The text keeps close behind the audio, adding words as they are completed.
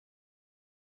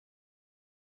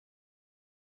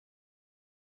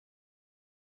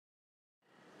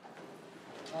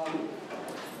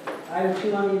Item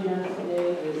 2 on the agenda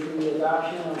today is the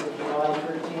adoption of the July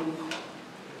 13th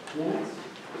minutes.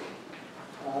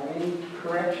 Any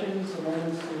corrections,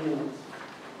 amendments to the minutes?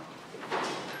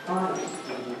 Comments?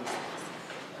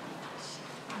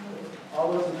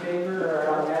 All those in favor?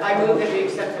 I move that we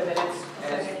accept the minutes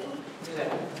as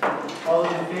presented. All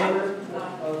those in favor?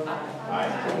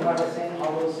 Aye. Anybody saying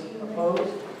all those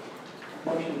opposed?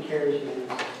 Motion carries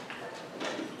unanimously.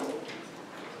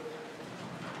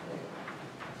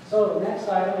 So the next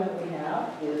item that we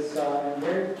have is, I'm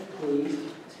very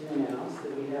pleased to announce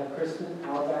that we have Kiisten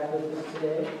Auerbach with us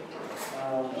today.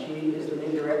 She is the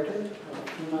new director of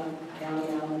PIma County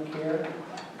Animal Care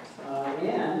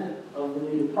and of the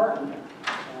new department.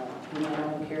 PIma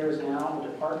Animal Care is now a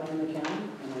department in the county,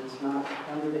 and it's not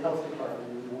under the health department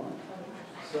anymore.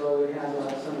 So it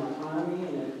has some autonomy,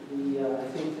 and I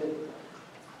think that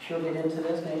she'll get into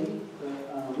this maybe, but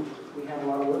we have a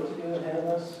lot of work to do ahead of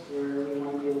us where we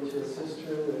want to be able to assist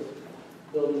her with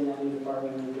building that new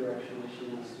department in the direction that she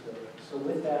wants to go. So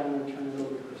with that, I'm going to turn it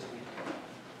over to Christine.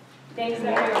 Thanks,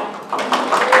 everyone.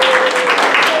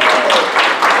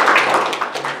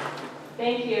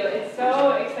 Thank you. It's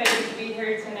so exciting to be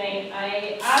here tonight.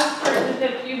 I asked for just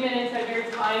a few minutes of your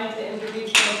time to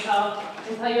introduce myself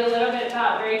and tell you a little bit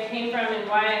about where I came from and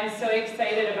why I'm so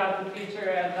excited about the future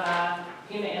of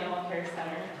PIma Animal Care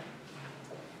Center.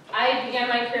 I began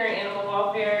my career in animal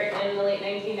welfare in the late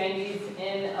 1990s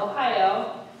in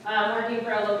Ohio, working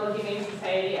for a local humane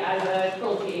society as a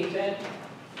cruelty agent.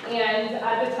 And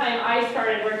at the time I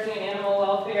started working in animal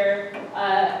welfare,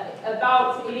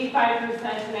 about 85%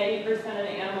 to 90% of the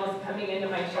animals coming into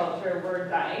my shelter were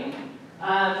dying.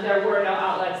 There were no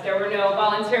outlets, there were no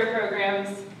volunteer programs,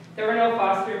 there were no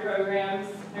foster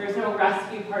programs, there was no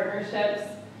rescue partnerships.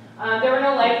 There were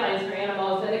no lifelines for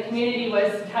animals, and the community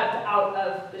was kept out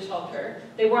of the shelter.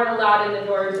 They weren't allowed in the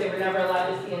doors, they were never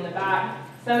allowed to see in the back.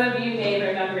 Some of you may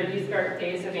remember these dark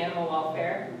days of animal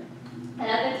welfare. And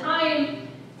at the time,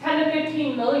 10 to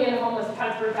 15 million homeless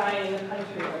pets were dying in the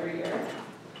country every year.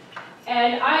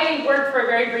 And I worked for a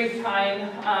very brief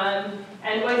time,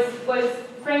 and was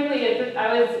frankly,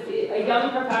 I was a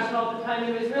young professional at the time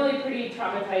and was really pretty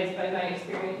traumatized by my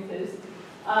experiences.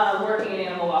 Working in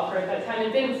animal welfare at that time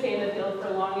and didn't stay in the field for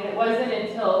long, and it wasn't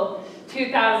until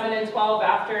 2012,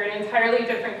 after an entirely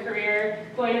different career,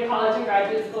 going to college and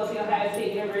graduate school at the Ohio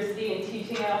State University and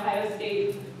teaching at Ohio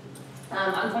State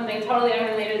on something totally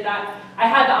unrelated, that I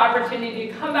had the opportunity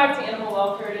to come back to animal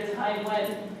welfare at a time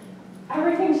when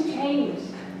everything's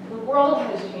changed. The world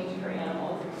has changed for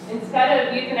animals. Instead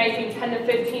of euthanizing 10 to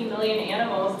 15 million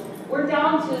animals, we're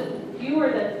down to fewer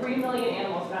than 3 million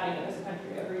animals dying in this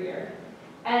country every year.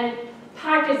 And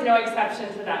PAC is no exception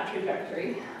to that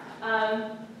trajectory.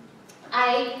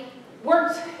 I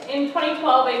worked, in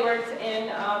 2012, I worked in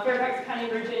Fairfax County,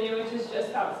 Virginia, which is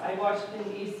just outside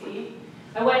Washington, D.C.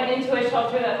 I went into a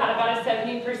shelter that had about a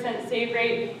 70% save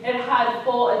rate. It had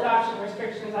full adoption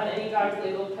restrictions on any dogs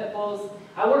labeled pit bulls.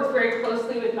 I worked very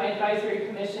closely with my advisory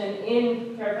commission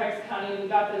in Fairfax County, and we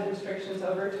got those restrictions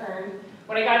overturned.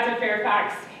 When I got to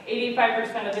Fairfax,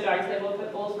 85% of the dogs labeled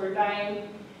pit bulls were dying.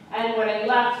 And when I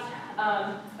left,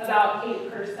 about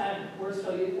 8% were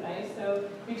still euthanized. So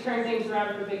we turned things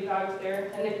around for big dogs there.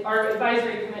 And our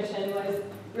advisory commission was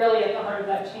really at the heart of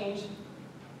that change.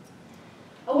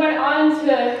 I went on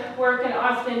to work in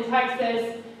Austin,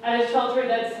 Texas at a shelter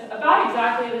that's about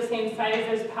exactly the same size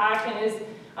as PAC, and is,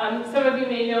 some of you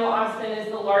may know Austin is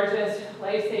the largest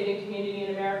life-saving community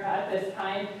in America at this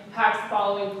time. PAC's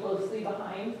following closely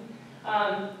behind.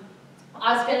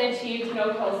 Austin achieved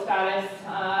no-kill status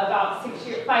about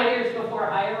 5 years before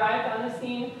I arrived on the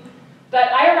scene.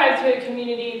 But I arrived to a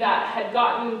community that had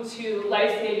gotten to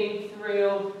life-saving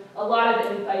through a lot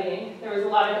of infighting. There was a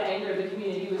lot of anger. The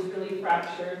community was really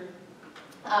fractured.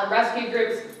 Rescue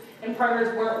groups and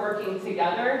partners weren't working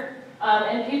together,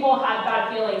 and people had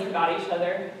bad feelings about each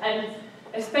other. And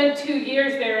I spent 2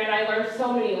 years there, and I learned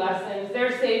so many lessons.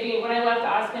 They're saving, when I left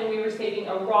Austin, we were saving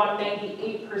a raw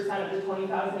 98% of the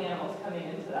 20,000 animals coming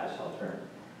into that shelter.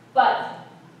 But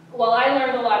while I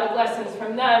learned a lot of lessons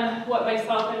from them, what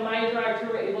myself and my director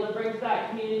were able to bring to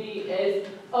that community is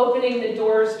opening the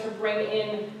doors to bring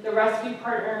in the rescue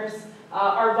partners,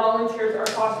 our volunteers, our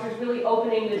fosters, really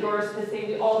opening the doors to say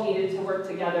we all needed to work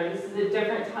together. This is a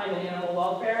different time in animal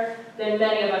welfare than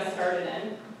many of us started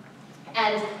in.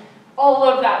 And all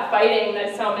of that fighting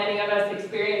that so many of us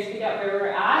experienced to get where we're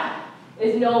at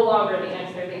is no longer the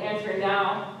answer. The answer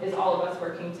now is all of us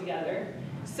working together.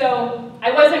 So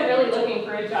I wasn't really looking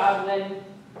for a job when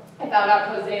I found out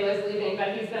Jose was leaving,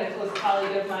 but he's been a close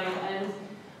colleague of mine, and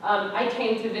I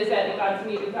came to visit and got to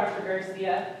meet with Dr.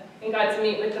 Garcia. and got to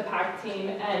meet with the PAC team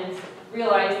and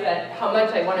realized that how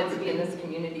much I wanted to be in this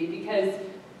community, because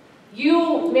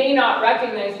you may not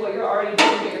recognize what you're already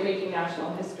doing, but you're making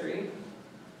national history.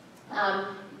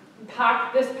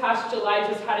 PAC this past July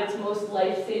just had its most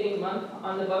life-saving month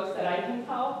on the books that I can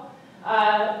tell.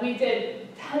 We did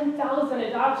 10,000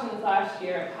 adoptions last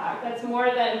year at PAC. That's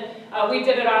more than we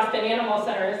did at Austin Animal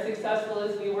Center, as successful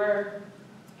as we were.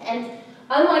 And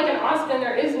unlike in Austin,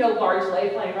 there is no large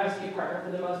lifeline rescue partner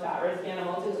for the most at-risk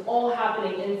animals. It's all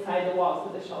happening inside the walls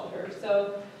of the shelter.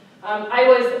 So I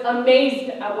was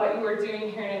amazed at what you were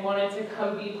doing here, and I wanted to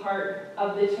come be part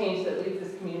of the change that leads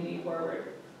this community forward.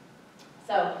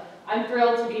 So I'm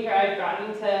thrilled to be here. I've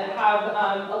gotten to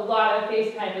have a lot of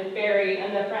FaceTime with Barry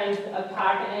and the friends of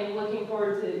PAC, and I'm looking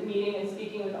forward to meeting and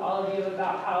speaking with all of you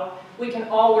about how we can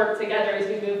all work together as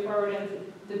we move forward into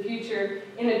the future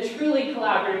in a truly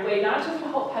collaborative way, not just to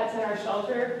help pets in our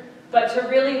shelter, but to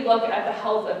really look at the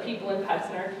health of people and pets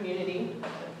in our community,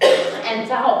 and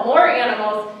to help more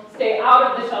animals stay out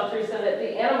of the shelter so that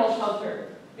the animal shelter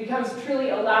becomes truly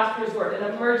a last resort,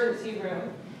 an emergency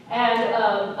room, and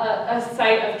a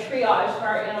site of triage for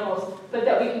our animals, but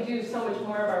that we can do so much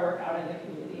more of our work out in the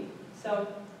community. So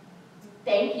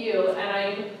thank you,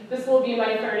 and this will be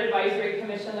my third advisory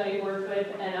commission that I work with,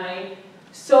 and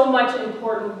so much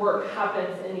important work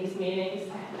happens in these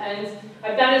meetings, and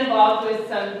I've been involved with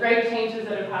some great changes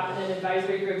that have happened in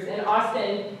advisory groups. In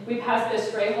Austin, we passed the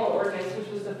stray hole ordinance, which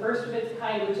was the first of its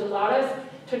kind, which allowed us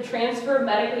to transfer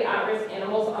medically at-risk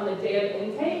animals on the day of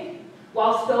intake,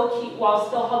 while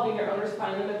still helping their owners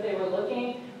find them if they were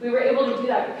looking. We were able to do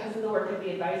that because of the work of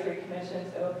the advisory commission.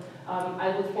 So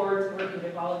I look forward to working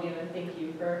with all of you, and thank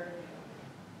you for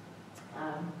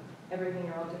everything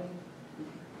you're all doing.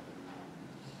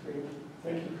 Great.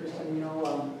 Thank you, Kristen. You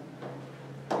know,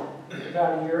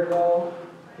 about a year ago,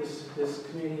 this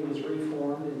committee was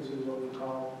reformed into what we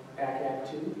call PAC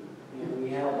Act 2. And we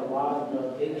had a lot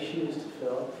of big shoes to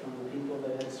fill from the people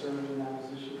that had served in that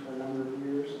position for a number of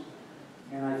years.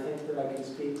 And I think that I can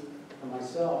speak for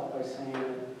myself by saying that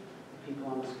the people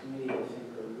on this committee, I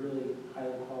think, are really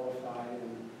highly qualified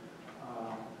and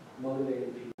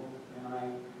motivated people. And I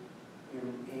am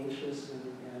anxious and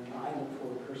I look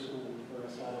forward personally for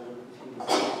us all to work with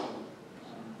you.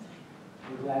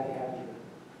 I'm glad to have you.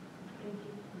 Thank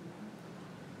you.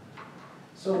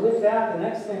 So with that, the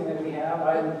next thing that we have,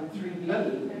 item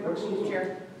 3B,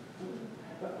 Chair.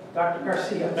 Dr.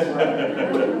 Garcia. Sorry.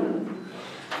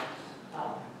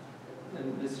 And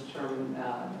Mr. Chairman,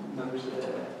 members of the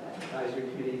advisory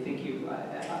committee, thank you.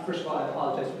 First of all, I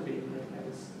apologize for being late. I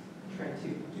was trying to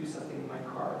do something in my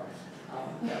car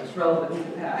that was relevant to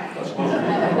that. But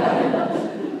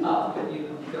you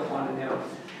don't want to know.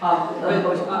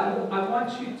 But I want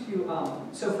you to,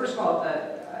 so first of all,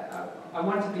 I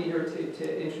wanted to be here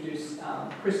to introduce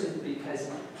Kristen, because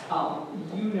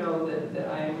you know that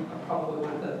I am probably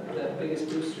one of the biggest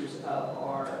boosters of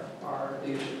our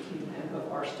leadership team and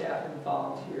of our staff and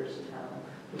volunteers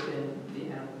within the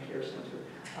Animal Care Center.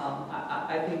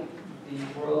 I think the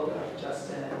world of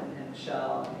Justin and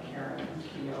Michelle and Karen and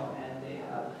Kino, and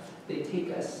they take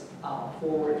us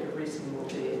forward every single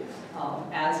day,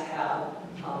 as have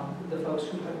the folks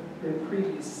who have been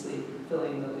previously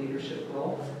filling the leadership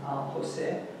role,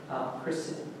 Jose,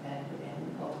 Kristen, and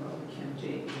ultimately Kim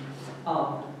Jane.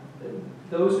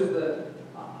 Those are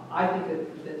I think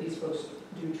that these folks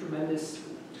do tremendous,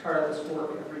 tireless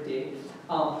work every day.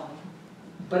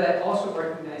 But I also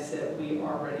recognize that we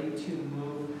are ready to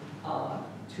move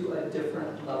to a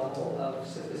different level of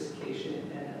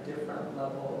sophistication and a different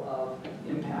level of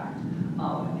impact.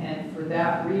 And for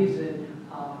that reason,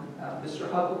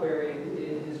 Mr. Huckleberry,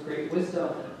 in his great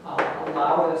wisdom,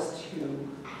 allowed us to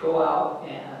go out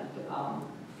and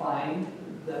find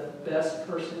the best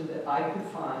person that I could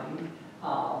find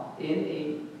in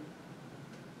a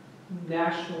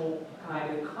national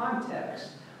kind of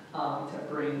context to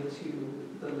bring to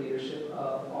the leadership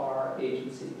of our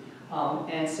agency.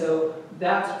 And so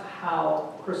that's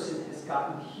how Kristen has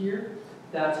gotten here.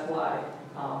 That's why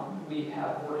we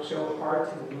have worked so hard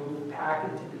to move PAC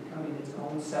into becoming its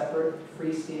own separate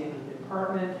freestanding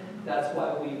department. That's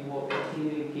why we will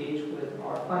continue to engage with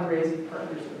our fundraising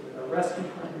partners, with our rescue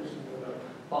partners, with our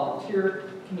volunteer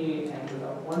community, and with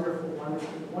our wonderful,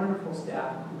 wonderful, wonderful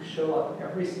staff who show up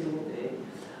every single day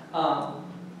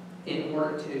in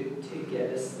order to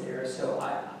get us there. So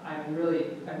I'm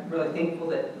really thankful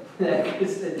that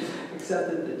Kristen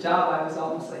accepted the job. I was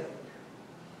almost like,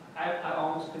 I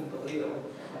almost couldn't believe it.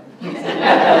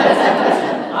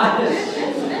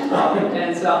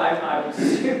 And so I'm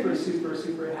super, super,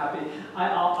 super happy.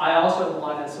 I also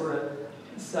want to sort of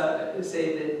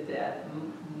say that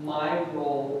My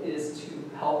role is to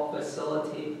help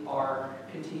facilitate our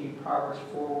continued progress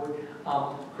forward.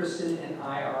 Kristen and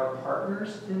I are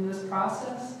partners in this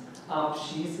process.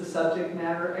 She's the subject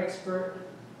matter expert.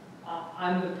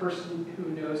 I'm the person who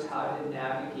knows how to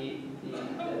navigate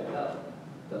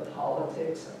the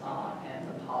politics and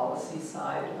the policy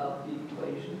side of the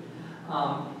equation.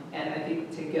 And I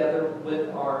think together with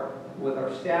our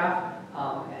staff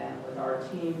and with our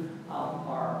team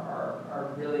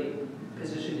are really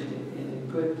positioned in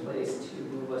a good place to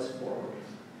move us forward.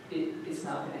 It's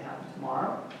not going to happen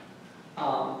tomorrow,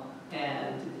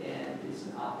 and it's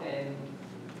not, and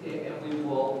we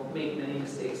will make many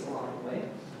mistakes along the way.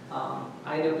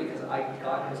 I know because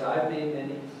I've made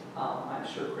many. I'm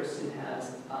sure Kristen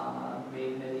has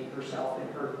made many herself in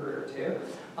her career too.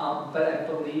 But I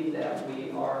believe that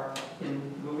we are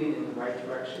moving in the right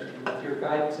direction. And with your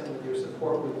guidance and with your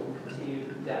support, we will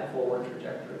continue that forward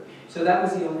trajectory. So that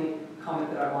was the only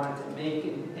comment that I wanted to make.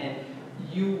 And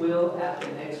you will, at the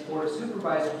next Board of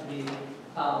Supervisors meeting,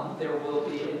 there will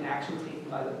be an action taken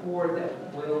by the board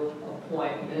that will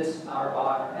appoint Ms.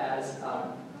 Auerbach as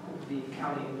the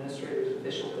county administrator's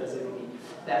official designee.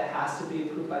 That has to be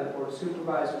approved by the Board of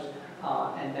Supervisors,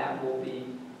 and that will be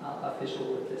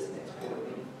official with this next board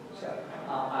meeting. So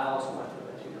I also want to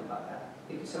let you know about that.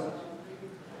 Thank you so much.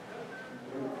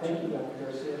 Thank you, Dr.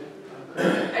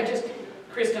 Garcia.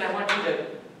 Kristen, I want you to,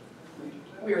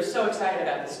 we are so excited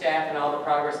about the staff and all the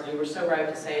progress, and you were so right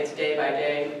to say it's day by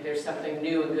day. There's something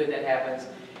new and good that happens.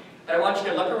 But I want you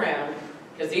to look around,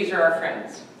 because these are our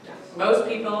friends. Most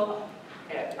people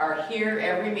are here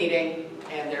every meeting,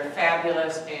 and they're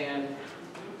fabulous, and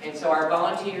so our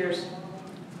volunteers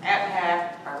at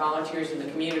PAC, our volunteers in the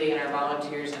community, and our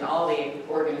volunteers in all the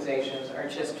organizations are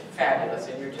just fabulous,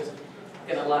 and you're just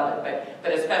going to love it.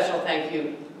 But a special thank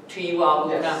you to you all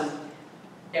who come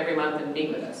every month and meet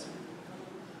with us.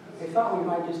 I thought we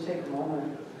might just take a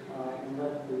moment and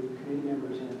let the committee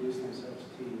members introduce themselves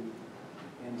to you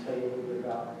and tell you a little bit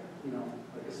about,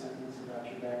 like a sentence about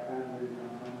your background, where you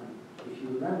come from. If you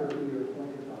remember who you were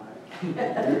appointed by,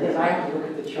 because I have to look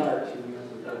at the chart to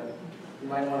remember, but you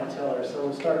might want to tell her. So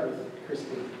we'll start with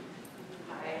Christy.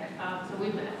 Hi, so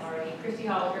we've met already. Christy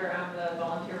Holliger, I'm the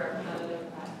volunteer representative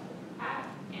at PAC,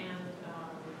 and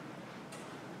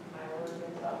my role is in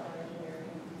software engineering.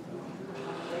 So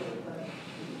I'm late, but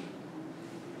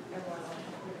everyone else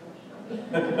pretty much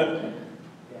knows.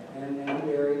 Yeah, and I'm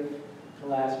Barry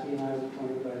Gillespie, and I was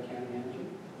appointed by the county manager.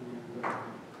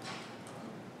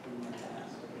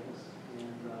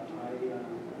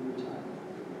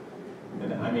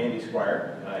 And I'm Andy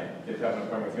Squire, and I get to have an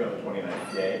appointment with you on the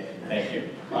 29th. Yay. Thank you.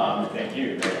 Thank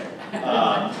you.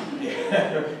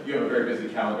 You have a very busy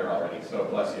calendar already, so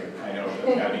bless you. I know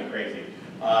it's got to be crazy.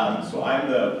 So I'm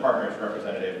the partners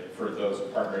representative for those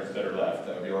partners that are left,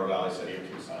 the Oro Valley City of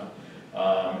Tucson.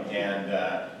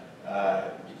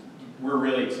 We're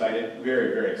really excited,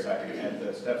 very, very excited. And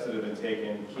the steps that have been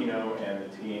taken, Kino and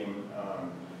the team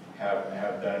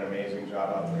have done an amazing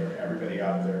job out there. Everybody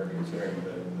out there, considering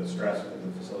the stress that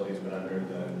the facility's been under,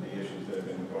 the issues that have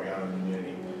been going on in the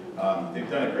community, they've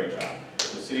done a great job.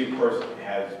 The city, of course,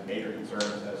 has major concerns,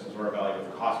 as does Oro Valley,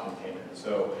 with cost containment.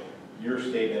 So your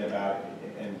statement about,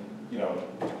 and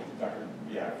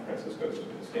Francisco's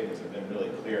statements have been really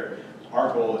clear.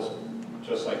 Our goal is,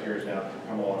 just like yours now, to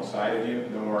come alongside of you,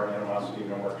 no more animosity,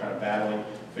 no more kind of battling,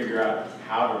 figure out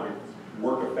how to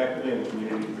work effectively in the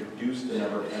community to reduce the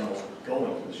number of animals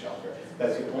going to the shelter.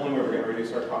 That's the only way we're going to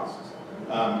reduce our costs.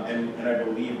 And I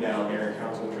believe now Mayor and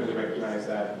Council truly recognize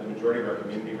that, the majority of our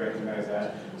community recognize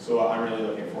that. So I'm really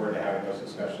looking forward to having those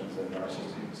discussions and our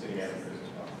city managers as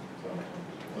well.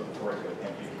 So looking forward to it.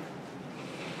 Thank you.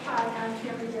 Hi, I'm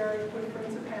Tammy Berry with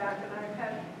Friends of PAC, and I've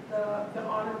had the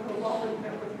honor to already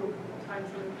met with you a couple times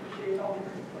and appreciate all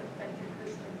your input. Thank you,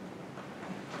 Kristen.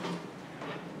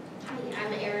 Hi,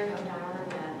 I'm Erin O'Donnell. I'm a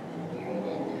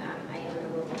veterinarian, and I am in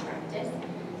local practice.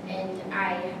 And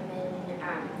I have been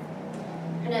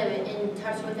kind of in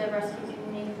touch with the rescue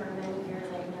community for many years.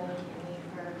 I've known Tammy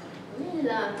for a really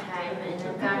long time, and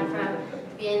I've gone from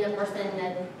being the person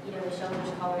that, the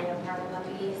shelters call me apartment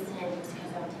puppies, and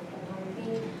because I'll take them home with me,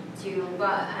 to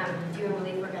doing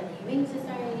relief work at the Humane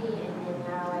Society, and then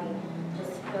now I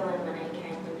just fill in when I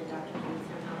can in the Dr.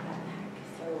 Kiisten Auerbach.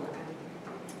 So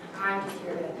I'm just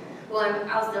here to,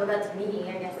 I'll still go to meeting.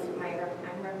 I guess I'm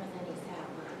representing staff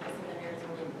on the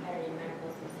Arizona Veterinary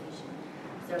Medical Association.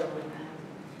 So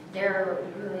they're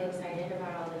really excited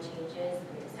about all the changes.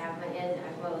 Staff is,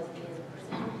 as well as me as a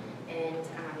person, and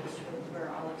we're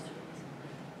all extremely.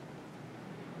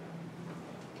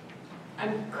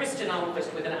 I'm Kristen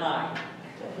Almquist with an I.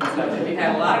 So we've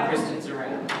had a lot of Kristens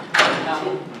around.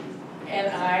 And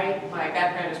my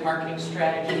background is marketing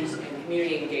strategies and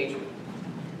community engagement.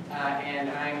 And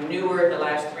I'm newer the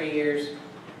last 3 years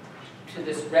to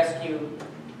this rescue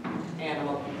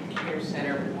animal care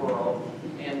center world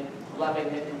and loving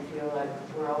it and feel like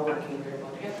we're all working very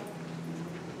well together.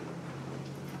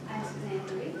 I'm Suzanne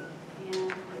Louis,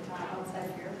 and I'm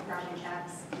outside here, property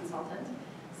tax consultant,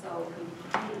 so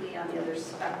completely on the other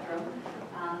spectrum.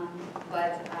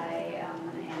 But I am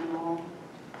an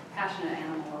passionate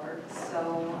animal lover, so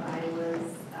I was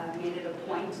made it a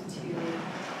point to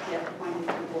get appointed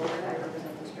to the board. I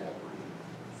represent the strip line.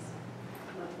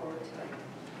 Look forward to it.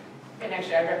 And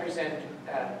actually, I represent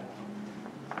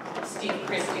Steve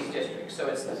Christie's district, so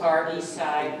it's the far east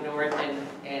side, north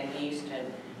and east,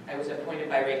 and I was appointed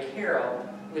by Ray Carroll,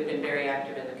 who had been very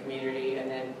active in the community, and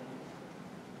then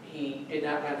he did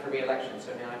not run for re-election,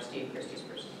 so now I'm Steve Christie's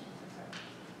person.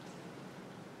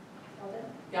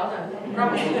 Y'all done?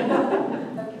 Probably.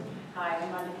 Hi,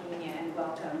 I'm Monica Kenya, and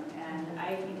welcome. And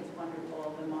I think it's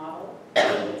wonderful, the model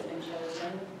that's been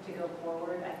chosen to go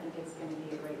forward. I think it's going to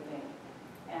be a great thing.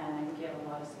 And I get a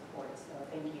lot of support, so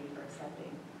thank you for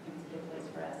accepting. It's a good place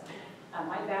for us.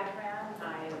 My background,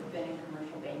 I've been in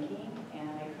commercial banking, and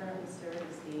I currently serve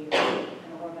as the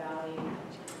Oro Valley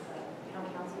Town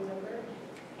Council member.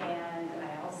 And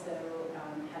I also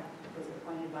was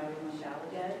appointed by Ramon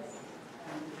Valadez,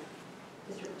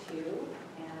 District 2,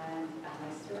 and I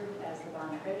served as the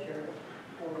bond treasurer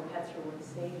for Pets Reward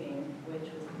Saving,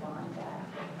 which was the bond that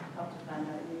helped to fund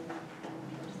our new animal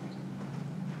care center.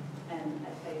 And I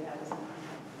tell you, that was an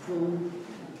honor.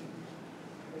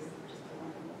 It was just a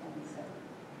wonderful thing, so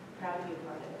proud to be a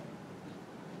part of it.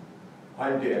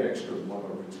 I'm Dan Ekstrom. I'm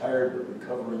a retired but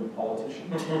recovering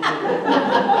politician.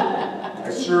 I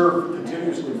served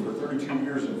continuously for 32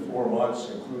 years and 4 months,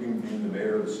 including being the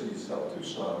mayor of the city of South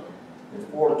Tucson, in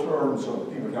 4 terms on the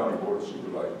PIma County Board of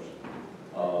Supervisors.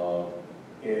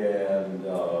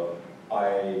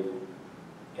 I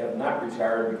have not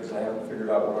retired because I haven't figured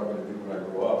out what I'm going to do when I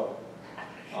grow up.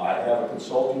 I have a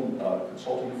consulting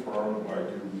firm where I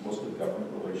do most of the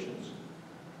government relations,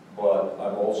 but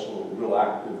I'm also real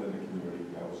active in the community.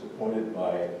 I was appointed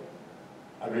by,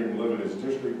 I didn't live in his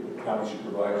district, but County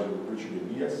Supervisor Richard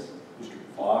Elias, District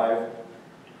 5,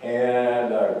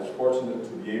 and I was fortunate to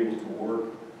be able to work.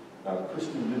 Now,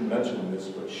 Kristen didn't mention this,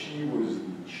 but she was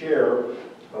the chair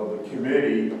of the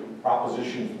committee,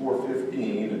 Proposition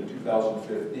 415 in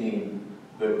 2015,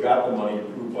 that got the money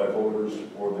approved by voters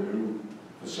for the new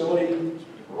facility.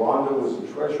 Rhonda was the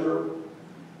treasurer,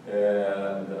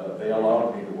 and they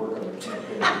allowed me to work on the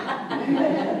campaign.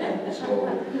 So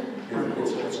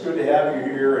it's good to have you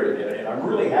here, and I'm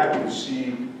really happy to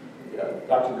see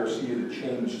Dr. Garcia, the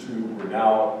change to where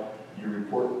now you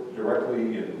report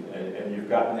directly and you've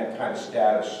gotten that kind of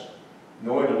status.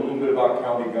 Knowing a little bit about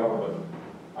county government,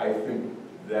 I think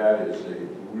that is a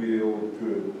real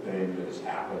good thing that has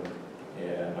happened,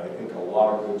 and I think a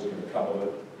lot of good's going to come of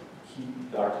it.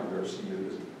 Keep Dr. Garcia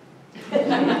busy.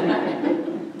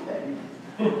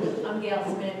 I'm Gail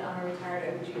Smith. I'm a retired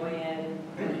OBGYN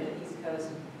in the East Coast.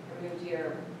 I moved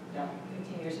here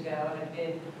 15 years ago, and I've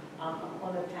been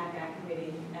on the PAC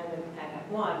committee and the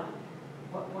PAC 1,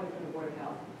 one for the Board of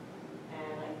Health.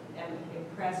 And I'm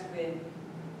impressed with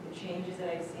the changes that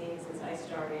I've seen since I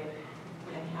started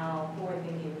and how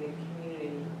forward-thinking the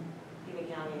community, PIma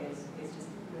County is just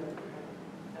really incredible.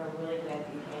 And I'm really glad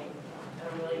that you came. And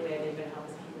I'm really glad you're going to help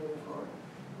us keep moving forward.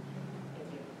 Thank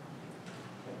you.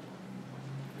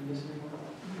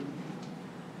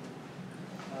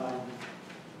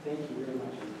 Thank you very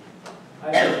much.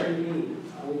 Item 3B,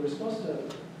 we were supposed to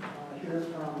hear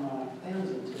from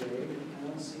Tamsin today. I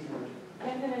don't see her.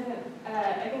 Tamsin isn't,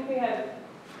 I think we had,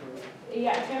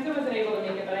 yeah, Tamsin wasn't able to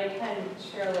make it, but I can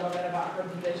share a little bit about her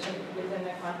position within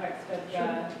the context of the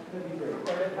That'd be great.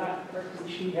 board of that purpose.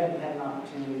 She hadn't had an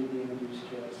opportunity to be introduced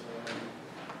yet, so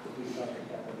we thought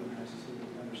that would be nice to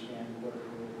understand what her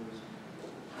role is.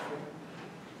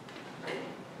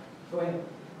 Go ahead.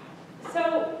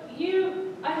 So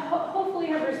you, hopefully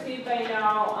have received by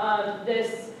now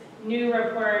this new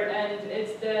report, and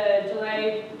it's the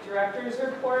July Director's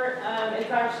Report. It's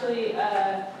actually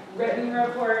a written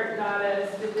report, not a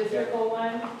statistical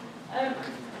one.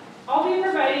 I'll be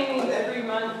providing these every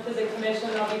month to the Commission.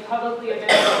 They'll be publicly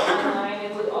available online,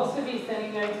 and we'll also be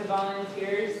sending them to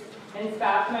volunteers and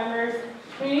staff members.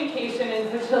 Communication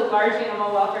in such a large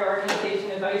animal welfare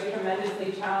organization is always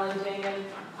tremendously challenging, and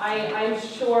I'm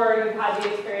sure you've had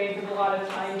the experience of a lot of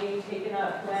time being taken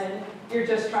up when you're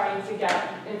just trying to get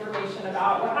information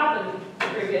about what happened the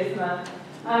previous month.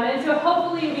 And so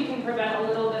hopefully we can prevent a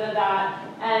little bit of that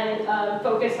and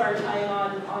focus our time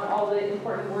on all the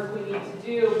important work we need to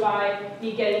do by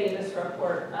me getting in this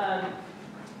report.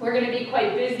 We're going to be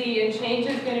quite busy, and change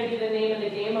is going to be the name of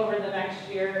the game over the next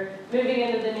year. Moving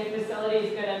into the new facility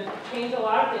is going to change a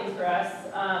lot of things for us,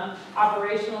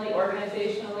 operationally,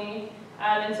 organizationally,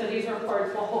 and so these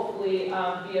reports will hopefully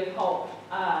be of help.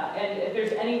 And if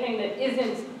there's anything that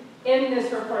isn't in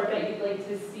this report that you'd like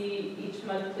to see each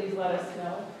month, please let us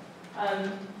know.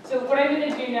 So what I'm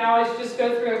going to do now is just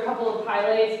go through a couple of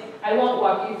highlights. I won't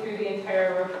walk you through the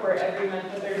entire report every month,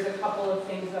 but there's a couple of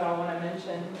things that I want to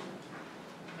mention.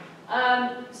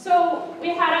 So we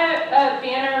had a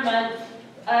banner month.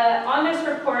 On this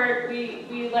report,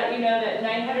 we let you know that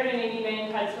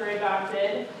 989 pets were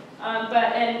adopted,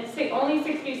 and only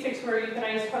 66 were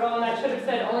euthanized total, and that should have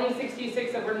said only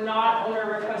 66 that were not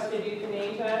owner-requested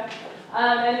euthanasia.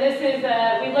 And this is,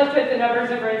 we looked at the numbers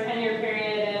over a 10-year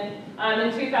period, and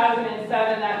in 2007,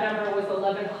 that number was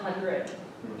 1,100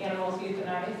 animals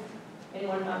euthanized in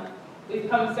 1 month. We've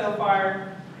come so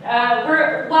far.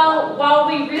 While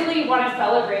we really want to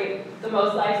celebrate the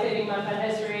most life-saving month in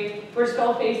history, we're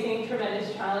still facing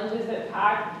tremendous challenges at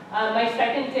PAC. My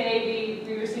second day,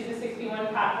 we received a 61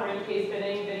 cat hoarding case. Did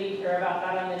anybody hear about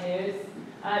that on the news?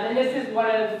 And this is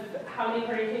one of, how many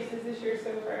hoarding cases this year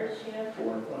so far, Sheena? 4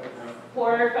 or 5 now.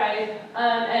 4 or 5.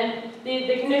 And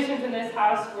the conditions in this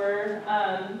house were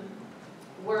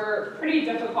pretty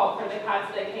difficult for the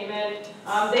cats that came in.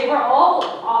 They were all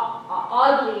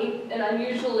oddly and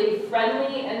unusually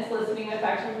friendly and soliciting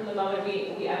affection from the moment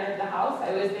we entered the house.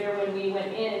 I was there when we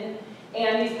went in,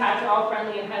 and these cats are all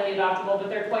friendly and highly adoptable, but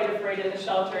they're quite afraid in the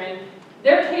shelter. And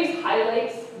their case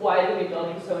highlights why the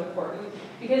rebuilding is so important,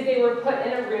 because they were put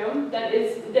in a room that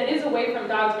is away from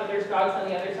dogs, but there's dogs on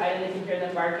the other side and they can hear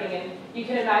them barking. And you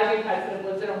can imagine pets that have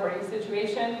lived in a hoarding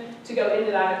situation, to go into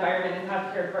that environment and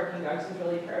have paired barking dogs is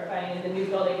really terrifying. And the new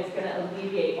building is going to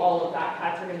alleviate all of that.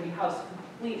 Cats are going to be housed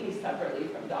completely separately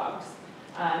from dogs.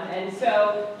 And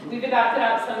so we've adopted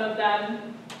out some of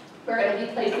them. We're going to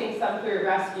be placing some through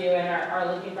rescue and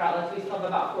are looking for outlets. We still have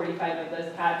about 45 of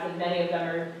those cats, and many of them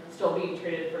are still being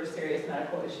treated for serious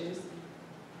medical issues.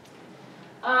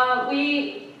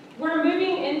 We're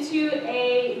moving into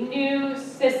a new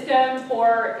system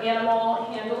for animal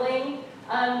handling.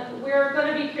 We're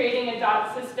going to be creating a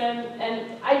DOT system,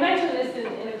 and I mentioned this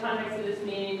in the context of this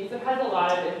meeting because it has a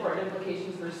lot of important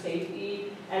implications for safety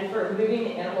and for moving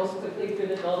the animals quickly through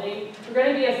the building. We're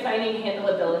going to be assigning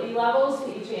handleability levels to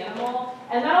each animal,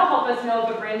 and that'll help us know if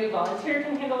a brand new volunteer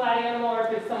can handle that animal or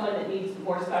if it's someone that needs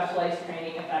more specialized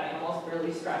training if that animal's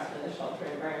really stressed in the shelter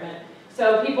environment.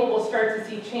 So people will start to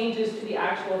see changes to the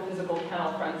actual physical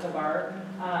kennel fronts of both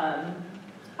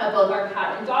our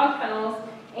cat and dog kennels.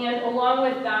 And along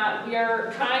with that, we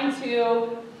are trying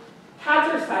to, cats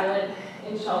are silent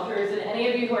in shelters, and any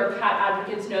of you who are cat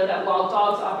advocates know that while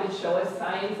dogs often show us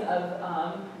signs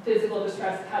of physical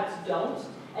distress, cats don't.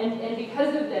 And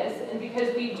because of this, and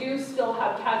because we do still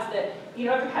have cats that,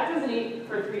 if a cat doesn't eat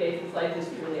for 3 days, his life is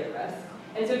truly at risk.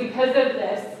 And so because of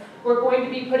this, we're going to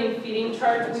be putting feeding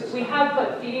charts. We have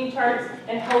put feeding charts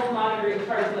and health monitoring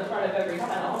charts in the front of every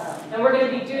kennel. And we're going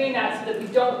to be doing that so that we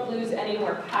don't lose any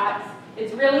more cats.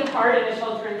 It's really hard in a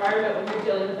shelter environment when you're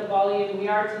dealing with the volume we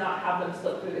are to not have them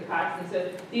slip through the cracks. And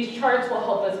so these charts will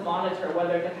help us monitor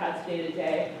whether the cats day to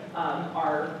day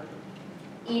are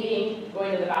eating,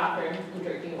 going to the bathroom, and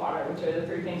drinking water, which are the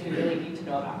 3 things we really need to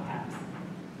know about cats.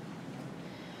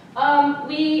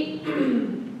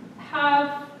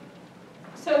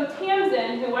 So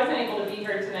Tamsin, who wasn't able to be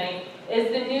here tonight,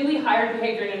 is the newly hired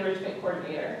behavior and enrichment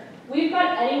coordinator. We've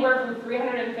got anywhere from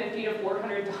 350 to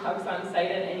 400 dogs on site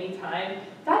at any time.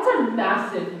 That's a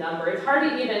massive number. It's hard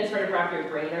to even sort of wrap your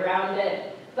brain around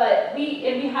it. But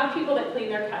we have people that clean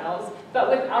their kennels, but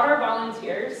without our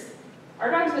volunteers, our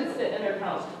dogs would sit in their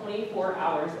kennels 24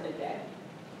 hours a day.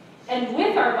 And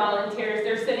with our volunteers,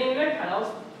 they're sitting in their kennels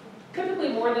typically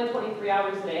more than 23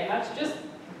 hours a day, and that's just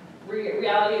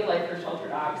reality of life for shelter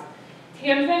dogs.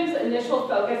 Tamsin's initial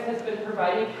focus has been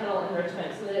providing kennel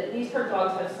enrichment so that at least her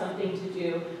dogs have something to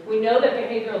do. We know that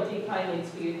behavioral decline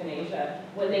leads to euthanasia.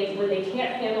 When they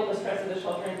can't handle the stress of the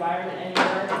shelter environment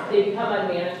anymore, they become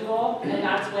unmanageable, and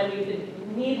that's when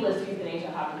needless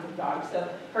euthanasia happens with dogs. So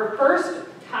her first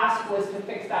task was to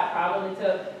fix that problem. And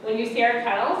so when you see our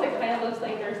kennels, it kind of looks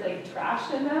like there's like trash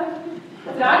in them.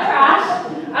 It's not trash,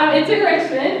 it's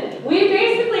enrichment. We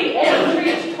basically,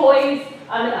 treat toys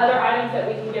and other items that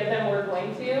we can give them, we're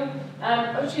going to.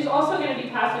 She's also going to be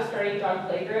tasked with starting dog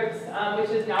play groups,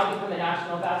 which has now become a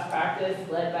national best practice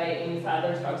led by Amy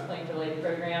Sadler's Dogs Playing for Life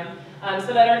program,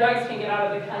 so that our dogs can get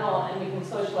out of the kennel and we can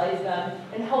socialize them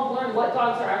and help learn what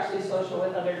dogs are actually social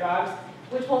with other dogs.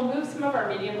 which will move some of our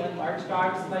medium and large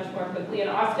dogs much more quickly. In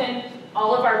Austin,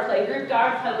 all of our playgroup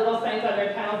dogs had little signs on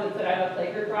their kennels that said, "I have a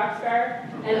playgroup rock star,"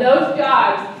 and those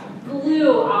dogs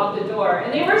flew out the door.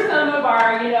 And they were some of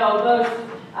our, most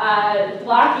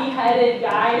blocky-headed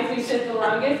guys who sit the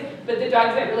longest, but the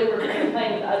dogs that really were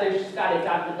playing with others just got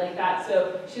adopted like that.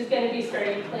 So she's going to be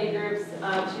starting play groups.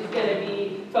 She's going to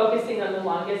be focusing on the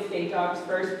longest stay dogs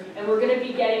first. And we're going to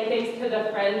be getting, thanks to the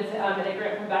friends and a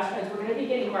grant from Best Friends, we're going to be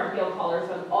getting martingale collars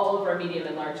on all of our medium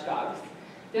and large dogs.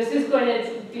 This is going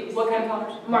to be, What kind of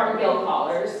collars? Martingale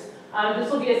collars.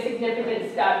 This will be a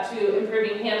significant step to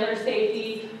improving handler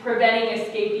safety, preventing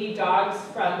escapee dogs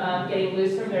from getting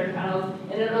loose from their kennels,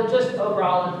 and it'll just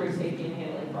overall improve safety and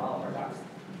handling for all of our dogs.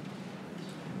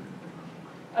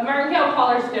 A martingale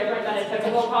collar is different than a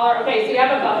typical collar. Okay, so you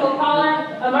have a buckle collar.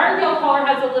 A martingale collar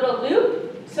has a little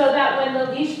loop so that when the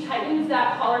leash tightens,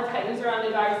 that collar tightens around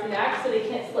the dog's neck so they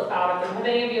can't slip out of them. Have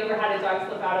any of you ever had a dog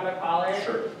slip out of a collar?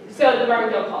 Sure. So the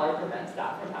martingale collar prevents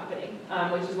that from happening,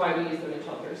 which is why we use them in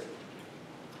shelters.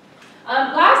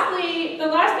 Lastly, the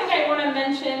last thing I want to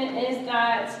mention is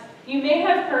that you may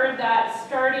have heard that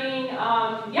starting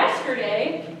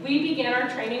yesterday, we began our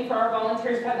training for our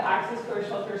volunteers to have access to our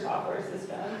shelter software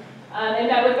system. I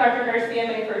met with Dr. Garcia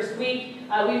my first week.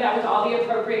 We met with all the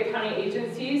appropriate county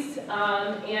agencies,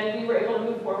 and we were able to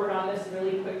move forward on this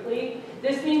really quickly.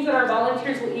 This means that our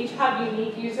volunteers will each have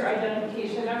unique user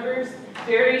identification numbers,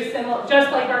 very similar,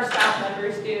 just like our staff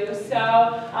members do.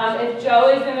 So if Joe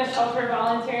is in the shelter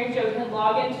volunteering, Joe can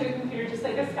log into a computer just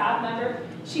like a staff member.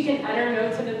 She can enter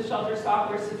notes into the shelter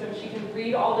software system. She can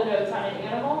read all the notes on an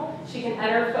animal. She can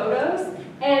enter photos.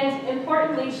 And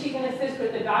importantly, she can assist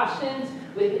with adoptions,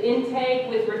 with intake,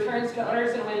 with returns to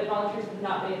owners in a way that volunteers have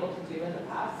not been able to do in the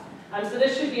past. So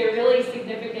this should be a really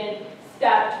significant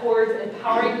step towards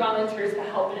empowering volunteers to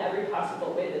help in every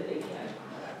possible way that they can.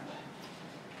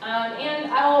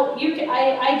 And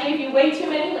I gave you way too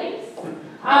many links.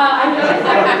 I noticed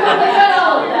I totally got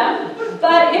all of them.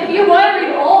 But if you want to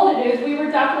read all the news, we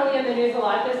were definitely in the news a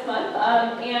lot this month.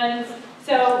 And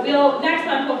so next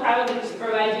month we'll probably just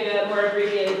provide you a more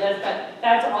abbreviated list, but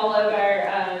that's all of our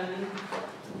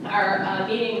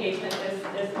meeting engagement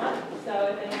this month. So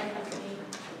if anyone has any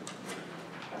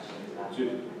questions about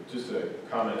it. Just a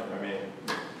comment, if I may,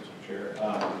 Mr. Chair.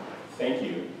 Thank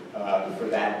you for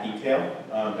that detail.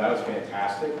 That was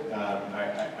fantastic.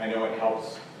 I know it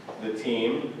helps the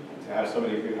team to have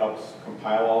somebody who helps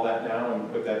compile all that now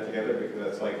and put that together, because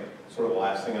that's like sort of the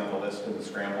last thing on the list in the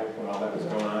scramble when all that was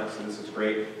going on. So this is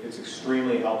great. It's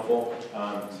extremely helpful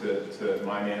to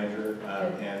my manager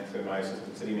and to my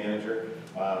assistant city manager.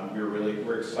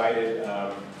 We're excited.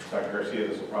 Dr. Garcia,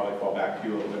 this will probably fall back to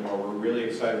you a little bit more. We're really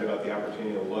excited about the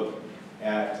opportunity to look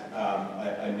at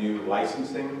a new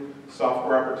licensing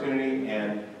software opportunity,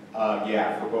 and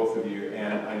for both of you.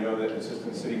 And I know that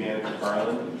Assistant City Manager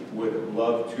Garland would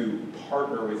love to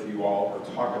partner with you all or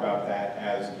talk about that,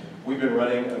 as we've been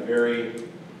running a very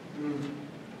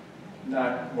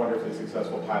not wonderfully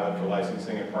successful pilot for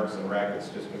licensing in Parks and Rec. It's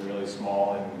just been really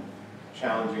small and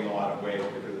challenging in a lot of ways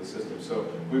because of the system. So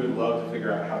we would love to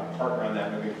figure out how to partner on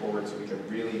that moving forward so we can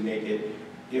really make it,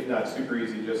 if not super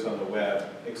easy just on the web,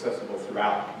 accessible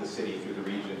throughout the city, through the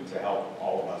region, to help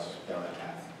all of us down that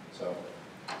path. So.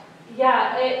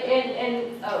 Yeah,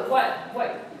 what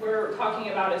we're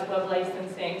talking about is web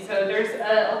licensing. So there's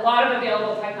a lot of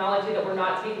available technology that we're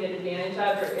not taking advantage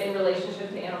of in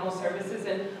relationship to animal services,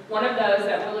 and one of those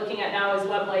that we're looking at now is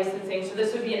web licensing. So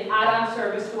this would be an add-on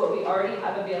service to what we already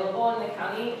have available in the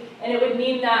county, and it would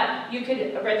mean that you could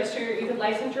you could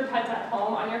license your pets at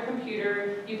home on your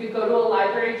computer, you could go to a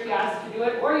library kiosk to do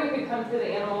it, or you could come to the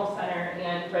animal center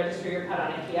and register your pet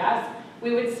on a kiosk.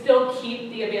 We would still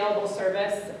keep the available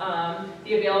service,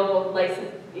 the available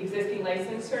existing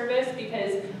license service,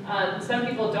 because some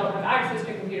people don't have access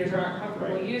to computers or aren't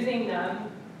comfortable using them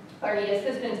or need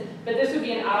assistance. But this would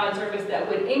be an add-on service that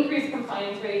would increase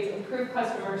compliance rates, improve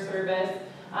customer service,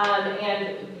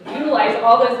 and utilize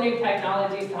all those new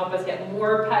technologies to help us get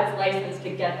more pets licensed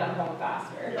to get them home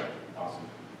faster. Yeah, awesome.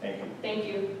 Thank you. Thank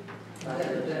you.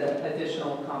 The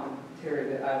additional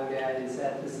commentary that I would add is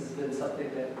that this has been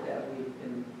something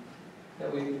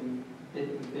that we've been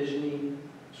envisioning,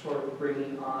 sort of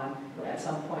bringing on at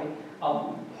some point.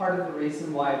 Part of the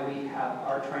reason why we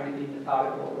are trying to be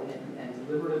methodical and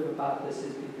deliberative about this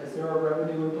is because there are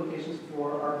revenue implications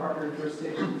for our partner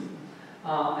jurisdictions,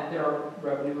 and there are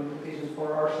revenue implications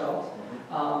for ourselves,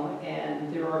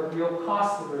 and there are real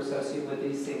costs that are associated with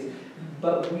these things.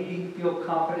 But we feel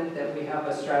confident that we have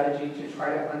a strategy to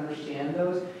try to understand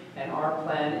those And our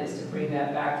plan is to bring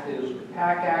that back to the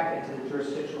PAC and to the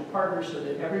jurisdictional partners so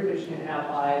that everybody can have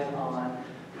eyes on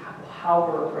how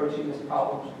we're approaching this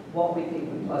problem, what we think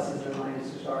the pluses and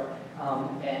minuses are,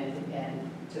 and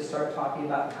to start talking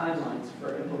about timelines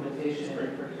for implementation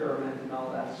and procurement and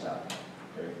all that stuff.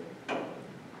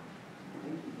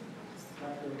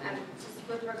 Just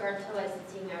with regard to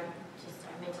licensing, I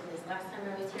mentioned this last time I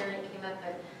was here and it came up,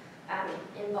 but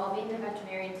involving the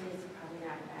veterinarians is probably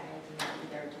not a bad idea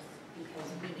either, just because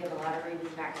we give a lot of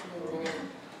rabies vaccines, and if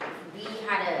we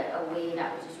had a way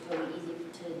that was just really easy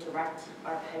to direct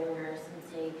our pet owners and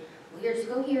say, well, here, just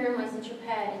go here and license your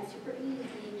pet, it's super easy.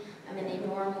 I mean, they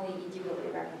normally do what we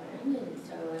recommend, and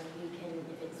so if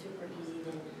it's super easy,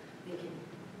 then we can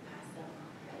pass that on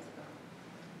as well.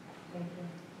 Thank you.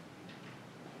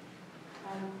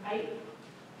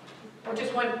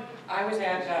 I was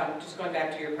at, just going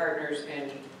back to your partners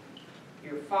and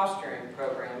your fostering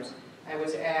programs, I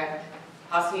was at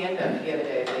Hacienda the other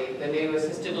day, the new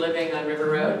assisted living on River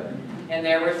Road, and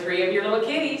there were 3 of your little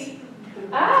kitties with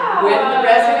the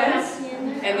residents,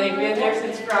 and they've been there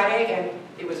since Friday, and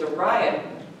it was a riot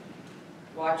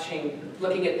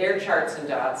looking at their charts and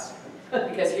dots,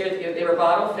 because here they were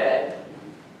bottle fed,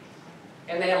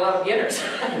 and they had a lot of beginners.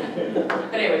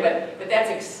 But anyway, but that's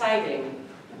exciting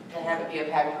to have it be a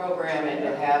PAC program and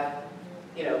to have,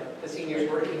 you know, the seniors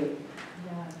working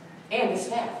and the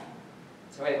staff.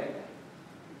 So anyway.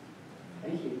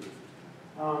 Thank you.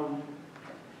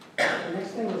 The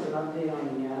next thing was an update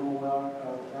on the animal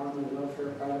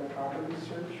welfare private property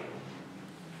search.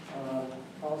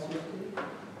 Policy update.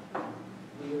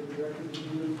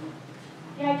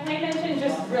 Yeah, can I mention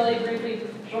just really briefly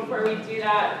before we do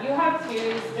that, you have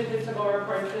 2 statistical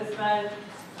reports this month,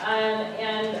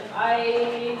 and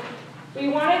we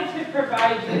wanted to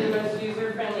provide you the most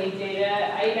user-friendly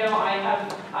data. I know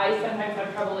I sometimes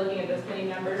have trouble looking at this many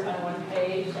numbers on one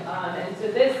page, and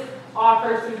so this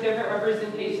offers some different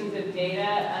representations of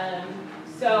data.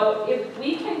 So if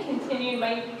we can continue,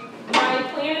 my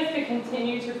plan is to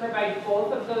continue to provide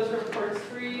both of those reports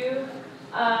for you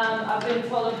up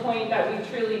until the point that we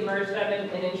truly merge them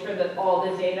and ensure that all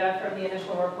the data from the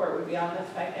initial report would be on the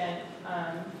second,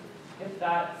 if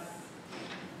that's...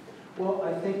 Well,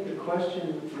 I think the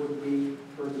question would be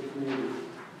for the committee,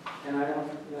 and I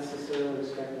don't necessarily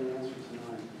expect an answer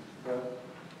tonight, but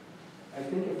I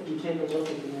think if you take a look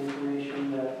at the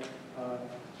information that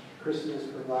Kristen is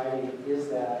providing, is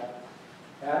that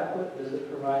adequate? Does it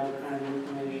provide the kind of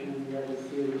information that we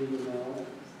feel you need to know?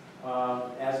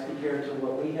 As compared to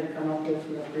what we had come up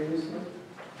with previously.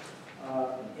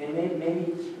 And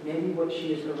maybe what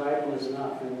she is providing is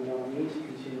enough, and we don't need to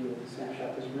continue with the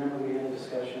snapshot, because remember we had a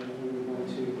discussion that we were going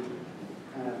to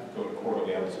kind of Go to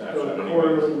quarterly on the snapshot. go to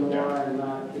quarterly more and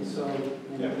not get so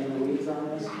in the weeds on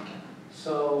this.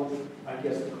 So I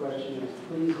guess the question is,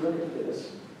 please look at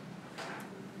this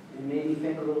and maybe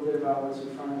think a little bit about what's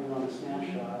in front of you on the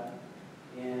snapshot.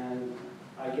 And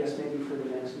I guess maybe for the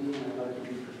next meeting, I'd like to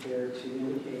be prepared to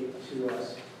indicate to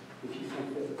us if you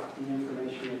think that the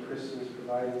information that Kristen is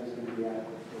providing is going to be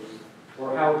adequate for you.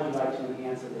 Or how would you like to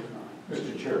enhance it if not?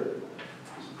 Mr. Chair,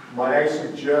 might I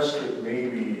suggest that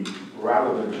maybe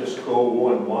rather than just go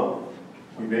 1 month,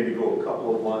 we maybe go a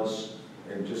couple of months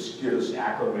and just get us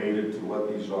acclimated to what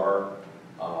these are.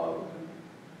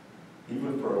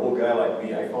 Even for an old guy like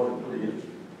me, I found it pretty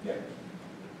interesting. Yeah.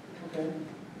 Okay.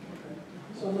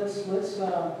 So let's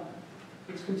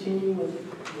continue with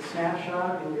the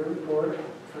snapshot in your report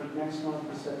for next month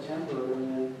in September, and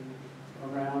then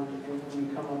around when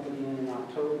we come up again in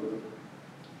October.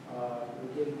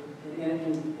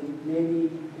 And maybe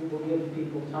we'll give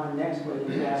people time next week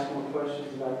to ask more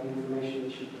questions about the information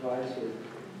that she provides here.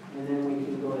 And then we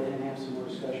can go ahead and have some more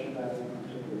discussion about it in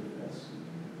October. That's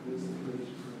at least the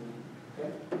committee's approval.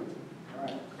 Okay?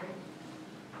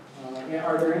 All right.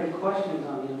 Are there any questions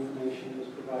on the information that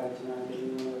was provided tonight that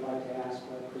anyone would like to ask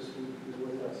while Kristen is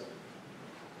with us?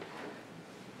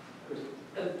 Kristen?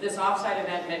 This offsite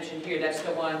event mentioned here, that's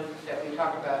the one that we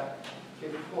talked about here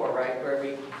before, right?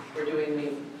 Where we're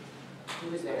doing who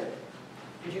was there?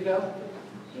 Did you go?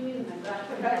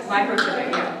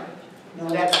 Microchipping, yeah.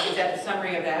 Is that the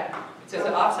summary of that? It says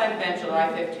the offsite event, July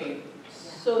 15th.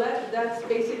 So that's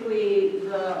basically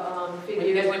the When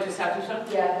you guys went to South Tucson?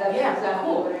 Yeah, that's Yeah, exactly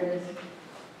cool. what it is.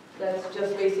 That's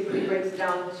just basically breaks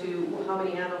down to how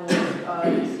many animals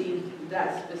received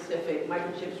that specific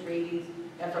microchips, rabies,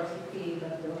 FRCP.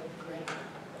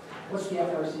 What's the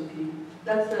FRCP?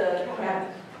 That's the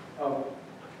cat. Oh,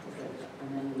 okay. And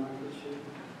then the microchip.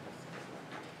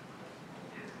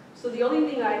 So the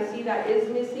only thing I see that is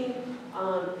missing,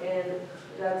 and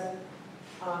that's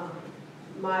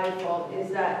my fault,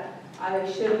 is that I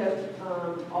should have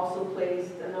also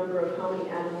placed a number of how many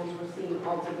animals were seen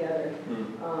altogether.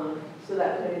 So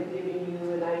that could have given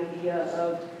you an idea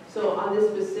of, so on this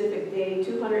specific day,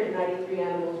 293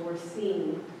 animals were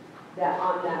seen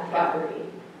on that property.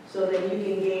 So then you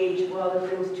can gauge, well, if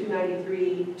there was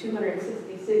 293,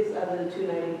 266 out of the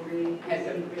 293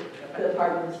 the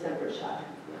Department of Stemper shot.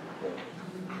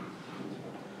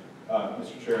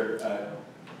 Mr. Chair,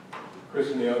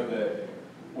 Kristen,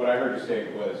 what I heard you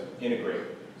say was integrate.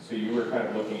 So you were kind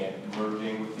of looking at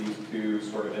merging these two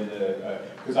sort of into,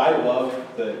 because I love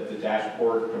the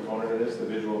dashboard component of this. The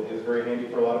visual is very handy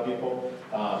for a lot of people.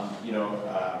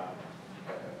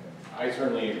 I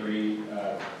certainly agree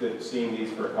that seeing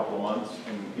these for a couple of months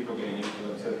and people getting used to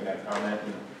them so they can have comment,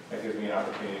 and that gives me an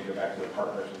opportunity to go back to the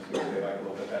partners and see what they like a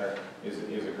little bit better,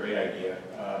 is a great idea.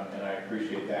 And I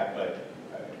appreciate that. But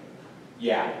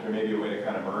yeah, there may be a way to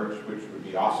kind of merge, which would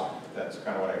be awesome. That's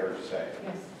kind of what I heard you say.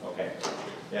 Yes. Okay.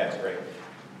 Yeah, it's great.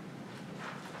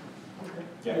 Okay.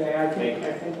 Yeah, I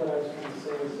think what I was going to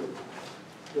say is that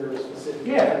there was specific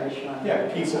Yeah. information on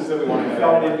Yeah, pieces that we want to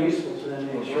felt have. were useful to them,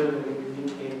 make sure that we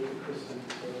communicated to Kristen,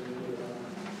 so that we do it on.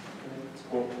 It's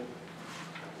cool. All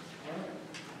right.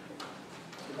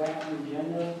 So back to the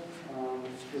agenda.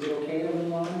 Is it okay to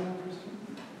move on now, Kristen?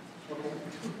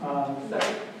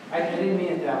 Okay. I didn't mean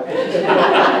it that way.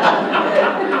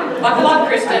 Buckle up,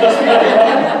 Kristen.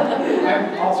 I'm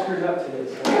all screwed up today.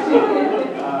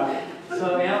 So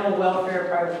animal welfare,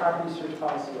 private property search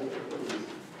policy.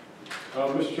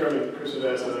 Mr. Chairman, Chris has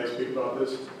asked that I speak about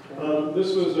this.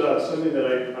 This was something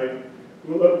that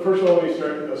well, first of all, let me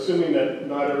start assuming that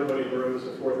not everybody in the room is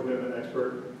a Fourth Amendment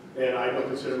expert, and I don't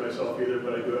consider myself either,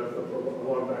 but I do have a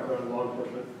long background in law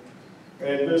enforcement.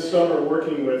 And this summer,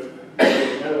 working with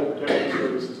Animal Protection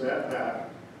Services at PAC,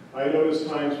 I noticed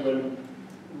times when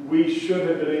we should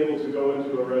have been able to go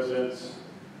into a residence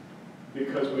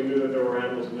because we knew that there were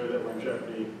animals in there that were in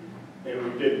jeopardy, and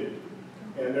we didn't.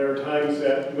 And there are times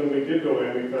that when we did go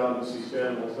in, we found deceased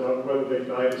animals. Now, whether they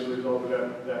died as a result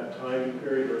of that time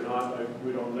period or not,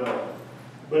 we don't know.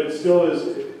 But it still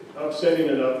is upsetting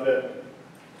enough that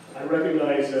I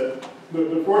recognize that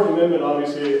the Fourth Amendment,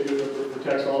 obviously, it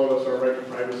protects all of us, our right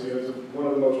to privacy. It's one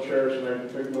of the most cherished and I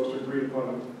think most agreed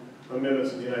upon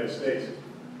amendments in the United States.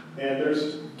 And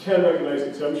there's 10 recognized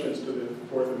exemptions to the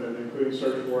Fourth Amendment, including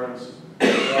search warrants. One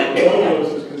of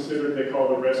those is considered, they call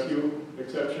the rescue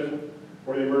exception,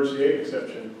 or the emergency aid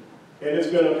exception. And it's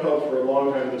been upheld for a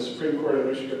long time. The Supreme Court of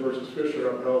Michigan versus Fisher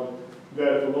upheld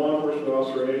that if a law enforcement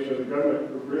officer or an agent of the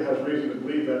government has reason to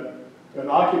believe that an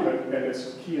occupant, and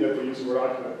it's key that we use the word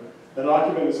occupant, an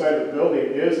occupant inside the building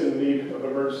is in need of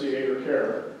emergency aid or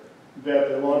care, that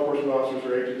the law enforcement officers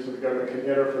or agents of the government can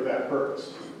enter for that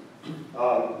purpose.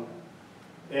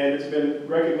 And it's been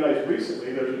recognized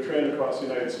recently, there's a trend across the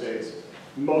United States,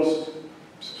 most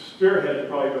spearheaded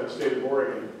probably by the state of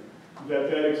Oregon,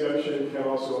 that exemption can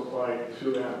also apply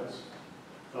to animals.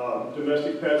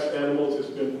 Domestic pets, animals, it's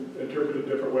been interpreted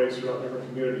different ways throughout different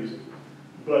communities.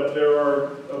 But there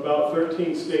are about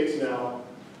 13 states now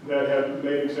that have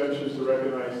made exemptions to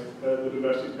recognize the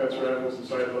domestic pets or animals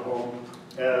inside of the home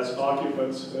as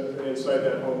occupants inside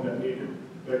that home that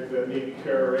need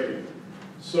care or aid.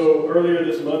 So earlier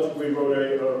this month, we wrote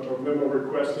a memo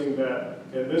requesting that,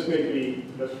 and this may be,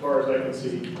 as far as I can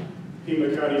see,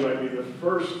 PIma County might be the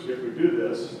first, if we do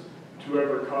this, to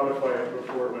ever codify it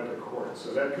before it went to court.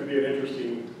 So that could be an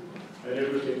interesting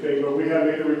thing. But we have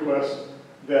made a request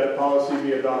that a policy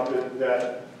be adopted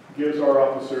that gives our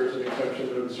officers an exemption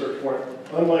to the search warrant.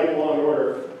 Unlike law and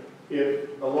order,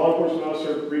 if a law enforcement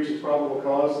officer reaches probable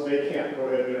cause, they can't go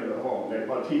ahead and enter the home.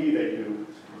 On TV they do,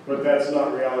 but that's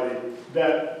not reality.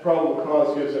 That probable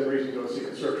cause gives them reason to go seek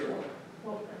a search warrant.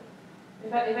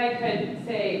 If I could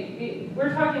say,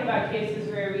 we're talking about cases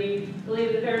where we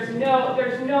believe that there's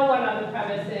no one on the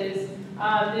premises,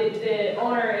 the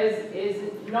owner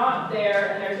is not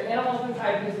there, and there's animals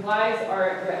inside whose lives are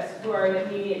at risk, who are in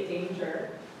immediate danger.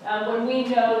 When we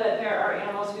know that there are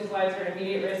animals whose lives are at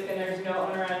immediate risk and there's no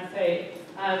owner on site,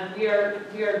 we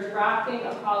are drafting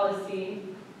a policy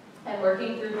and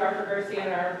working through Dr. Garcia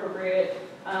and our appropriate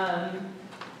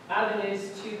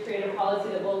avenues to create a policy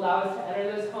that will allow us to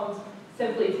enter those homes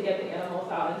simply to get the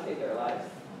animals out and save their lives.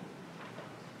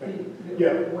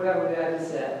 Yeah. What I would add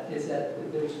is that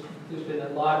there's been a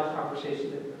lot of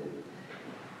conversation,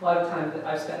 a lot of time that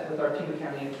I've spent with our PIma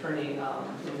County attorney,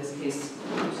 in this case,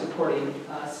 supporting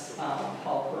us,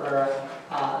 Paul Ferreira,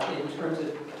 in terms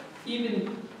of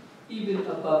even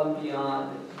above and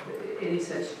beyond any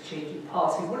such change in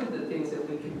policy. What are the things that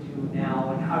we can do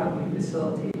now, and how do we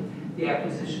facilitate the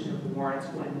acquisition of warrants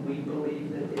when we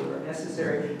believe that they were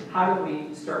necessary. How do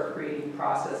we start creating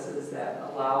processes that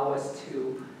allow us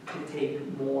to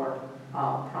take more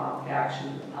prompt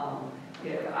action?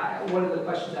 One of the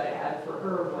questions I had for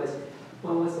her was,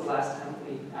 when was the last time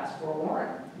we asked for a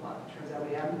warrant? Well, it turns out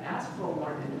we haven't asked for a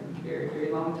warrant in a very,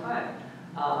 very long time.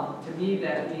 To me,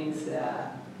 that means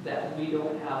that we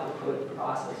don't have a good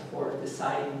process for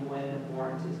deciding when a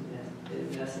warrant is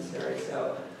necessary.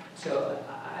 So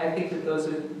I think that those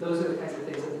are the kinds of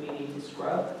things that we need to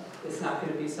scrub. It's not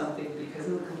going to be something, because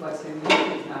of the complexity of the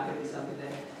issue, it's not going to be something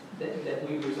that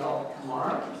we resolve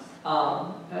tomorrow.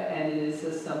 And it is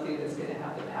just something that's going to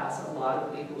have to pass a lot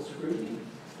of legal scrutiny.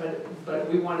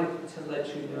 But we wanted to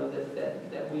let you know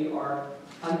that we are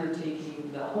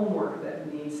undertaking the homework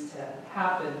that needs to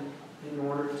happen in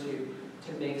order to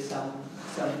make some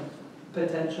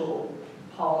potential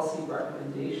policy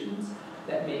recommendations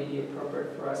that may be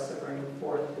appropriate for us to bring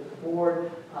forth to the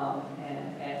board,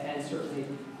 and certainly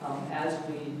as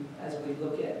we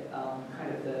look at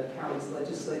kind of the county's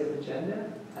legislative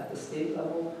agenda at the state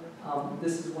level,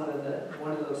 this is one of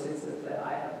those things that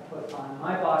I have put on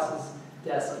my boss's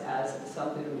desk as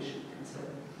something we should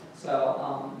consider.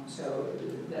 So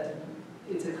that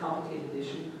it's a complicated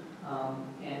issue,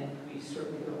 and we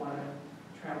certainly don't want to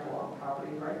trample on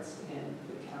property rights, and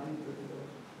the county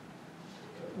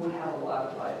would have a lot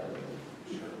of liability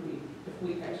if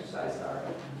we exercise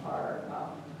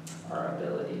our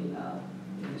ability in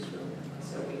this room.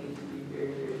 So we need to be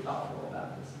very, very thoughtful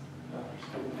about this.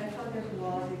 I thought there's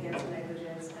laws against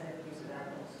negligence and abuse of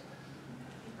animals.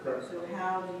 Correct. So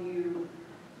how do you,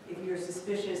 if you're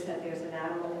suspicious that there's an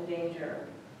animal in danger,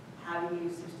 how do you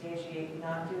substantiate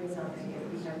not doing something if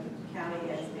we have county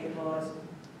and state laws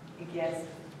against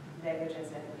negligence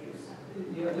and abuse?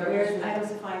 I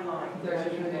was a fine line. You're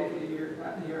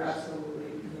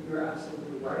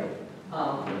absolutely right.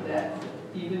 That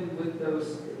even with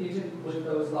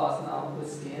those laws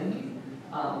notwithstanding,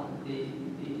 the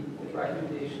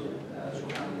recommendation of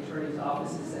the county attorney's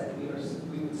office is that we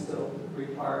would still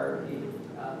require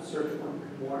a search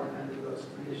warrant under those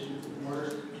conditions in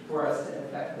order for us to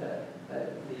effect the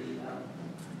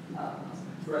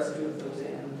rescue of those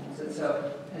animals. And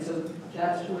so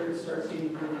that's where it starts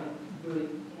getting really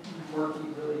murky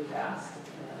really fast.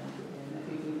 And I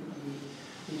think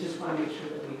we just want to make sure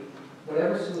that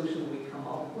whatever solution we come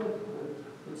up with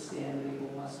would stand legal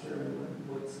muster and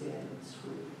would stand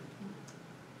scrutiny.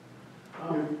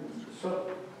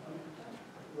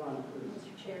 Ron, please.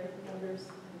 Mr. Chair, members,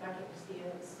 and Dr. Castillo,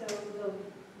 so the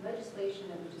legislation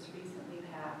that was just recently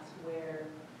passed where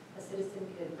a citizen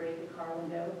could break a car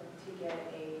window to get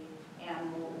an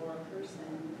animal or a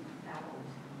person out,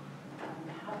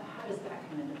 how does that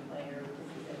come into play? Or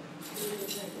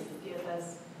does it give us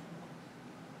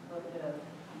a little bit of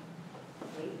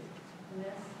weight in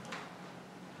this?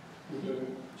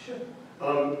 Sure.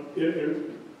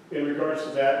 In regards to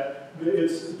that,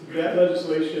 that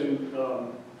legislation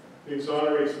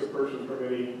exonerates the person from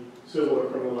any civil or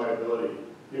criminal liability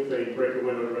if they break a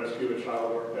window to rescue a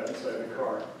child or a pet inside the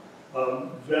car.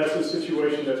 That's a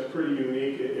situation that's pretty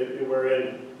unique,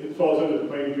 wherein it falls under the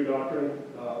plain view doctrine,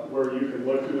 where you can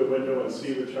look through the window and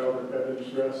see the child or pet in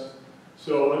distress.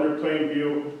 So under plain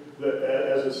view,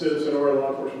 as a citizen or a law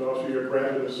enforcement officer, you're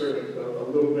granted a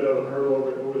little bit of a hurdle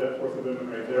over that Fourth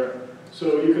Amendment right there.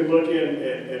 So you can look in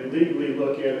and legally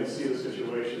look in and see the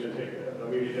situation and take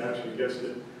immediate action against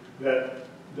it.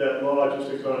 That law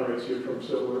just exonerates you from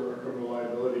civil or criminal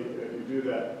liability if you do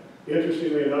that.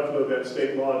 Interestingly enough, though, that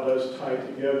state law does tie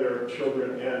together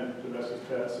children and domestic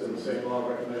pets in the same law,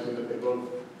 recognizing that they both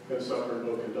can suffer and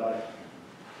both can die.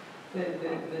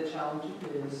 The challenge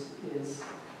is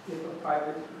if you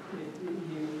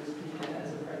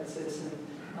as a private citizen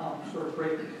sort of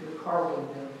break the car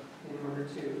window in order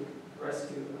to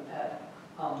rescue a pet,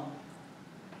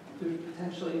 there's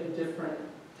potentially a different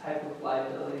type of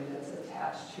liability that's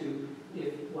attached to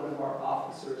if one of our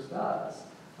officers does.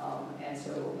 And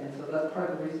so that's part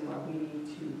of the reason why we need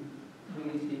to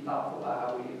be thoughtful about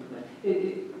how we implement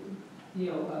it.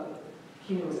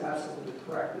 Kiina was absolutely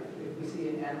correct. If we see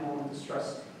an animal in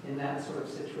distress in that sort of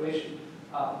situation,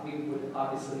 we would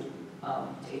obviously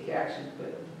take action,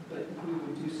 but we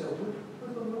would do so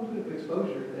with a little bit of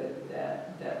exposure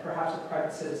that perhaps a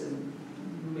private citizen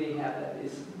may have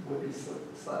would be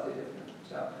slightly different.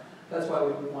 So that's why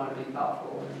we want to be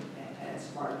thoughtful and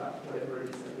smart about whatever it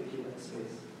is that we do in the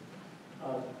space.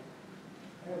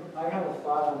 I have a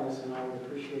thought on this, and I would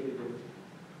appreciate it if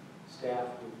staff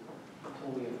would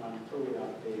tell me if I'm totally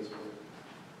off base. But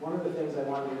one of the things I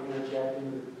wanted to interject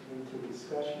into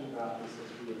discussion about this as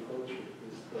we approach it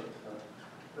is that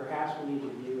perhaps we need to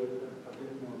view it a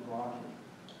bit more broadly.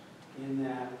 In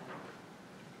that,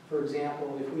 for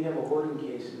example, if we have a hoarding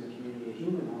case in the community, a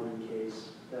human hoarding case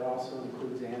that also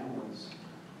includes animals,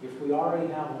 if we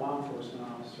already have law enforcement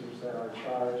officers that are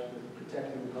charged with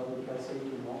protecting the public health, safety,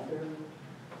 and welfare,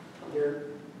 there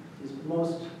is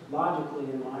most logically,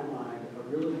 in my mind,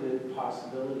 a really good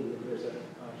possibility that there's a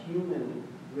human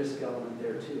risk element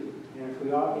there too. And if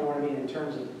we all, you know what I mean, in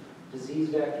terms of disease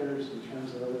vectors, in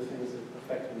terms of other things that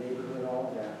affect the neighborhood, all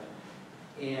of that.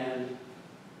 And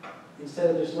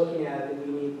instead of just looking at it that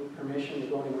we need permission to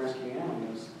go and rescue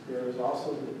animals, there is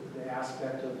also the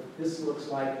aspect of this looks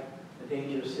like a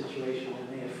dangerous situation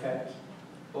that may affect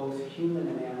both human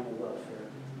and animal welfare.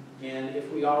 And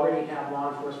if we already have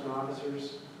law enforcement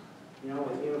officers, you know,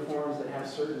 with uniforms that have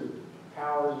certain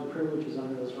powers and privileges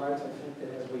under those rights, I think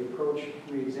that as we approach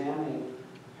re-examining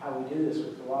how we do this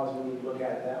with the laws, we need to look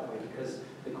at it that way. Because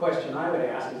the question I would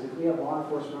ask is if we have law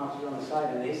enforcement officers on the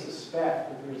site and they suspect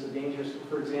that there's a dangerous,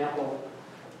 for example,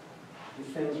 if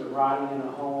things are rotting in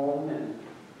a home, and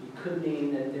it could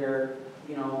mean that there,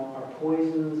 you know, are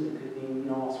poisons, it could mean, you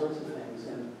know, all sorts of things,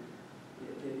 and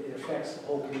it affects the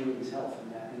whole community's health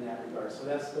in that regard. So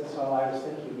that's all I was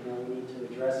thinking, you know, we need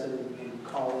to address it and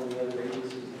call in the other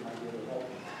agencies that might be able to help.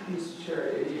 Mr.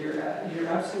 Chair, you're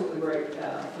absolutely right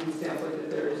from the standpoint that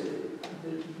there is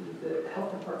the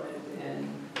health department and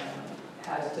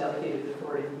has delegated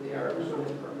authority from the Arizona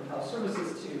Department of Health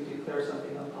Services to declare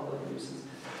something a public nuisance.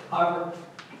 However,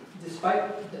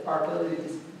 despite our ability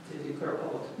to declare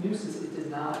public nuisance, it does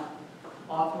not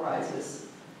authorize us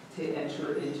to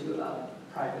enter into a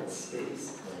private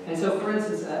space. And so, for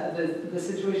instance, the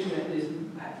situation that is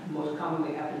most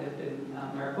commonly happened in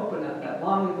Maricopa not that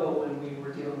long ago when we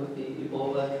were dealing with the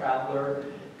Ebola traveler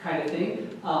kind of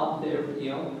thing. There, you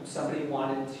know, somebody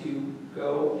wanted to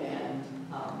go and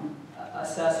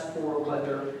assess for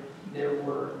whether there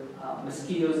were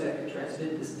mosquitoes that could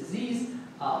transmit this disease.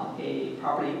 A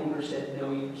property owner said,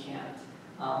 no, you can't.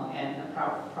 And the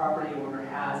property owner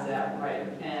has that right.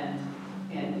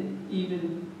 And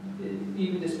even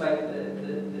despite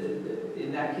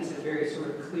in that case, a very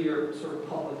sort of clear sort of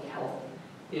public health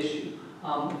issue.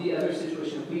 The other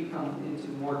situation that we come into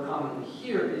more commonly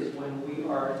here is when we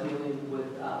are dealing with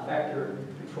vector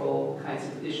control kinds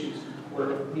of issues,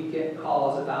 where we get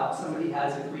calls about somebody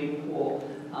has a green pool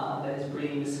that is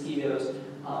breeding mosquitoes.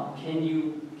 Can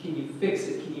you fix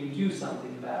it? Can you do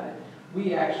something about it?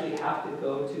 We actually have to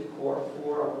go to court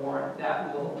for a warrant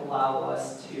that will allow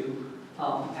us to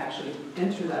actually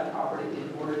enter that property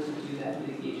in order to do that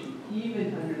mitigation,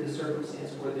 even under the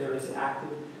circumstance where there is active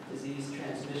disease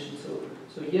transmission.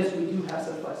 So yes, we do have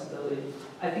some flexibility.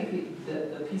 I think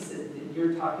the piece that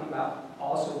you're talking about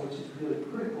also, which is really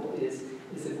critical, is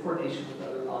the coordination with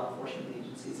other law enforcement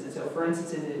agencies. And so, for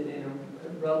instance, in a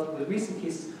relatively recent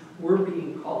case, we're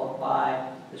being called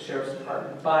by the Sheriff's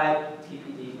Department, by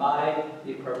TPD, by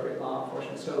the appropriate law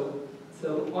enforcement. So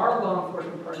our law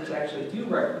enforcement partners actually do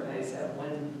recognize that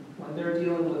when they're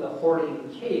dealing with a hoarding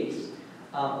case,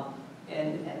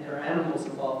 and there are animals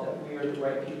involved, that we are the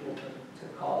right people to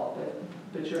call.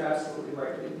 But you're absolutely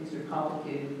right. These are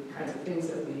complicated kinds of things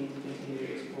that we need to continue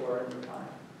to explore and refine.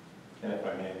 And if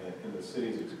I may, in the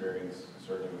city's experience,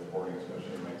 certainly with hoarding,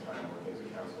 especially in my time working as a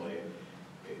council aide,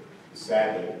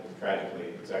 sadly,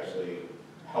 tragically, it's actually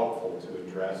helpful to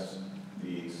address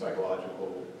the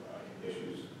psychological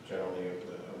issues generally of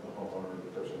the homeowner,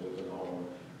 the person who lives in the home,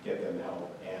 get them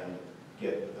help, and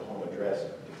get the home addressed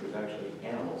if there's actually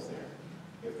animals there.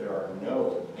 If there are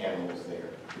no animals there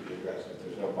to be addressed, if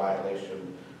there's no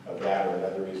violation of that or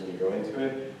another reason to go into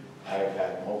it, I have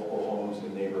had multiple homes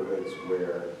in neighborhoods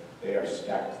where they are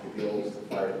stacked to the gills, the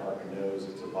fire department knows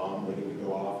it's a bomb waiting to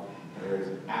go off, and there is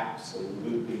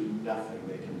absolutely nothing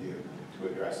they can do to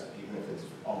address it, even if it's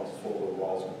almost full of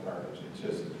walls with garbage. It's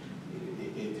just,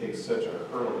 it takes such a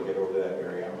hurdle to get over that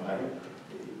barrier.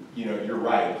 You know, you're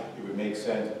right, it would make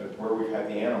sense, but where we've had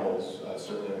the animals,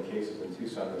 certainly in the cases in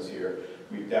Tucson this year,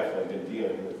 we've definitely been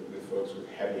dealing with folks with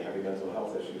heavy mental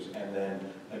health issues, and then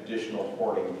additional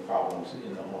hoarding problems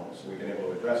in the home. So we've been able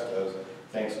to address those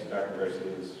thanks to Dr.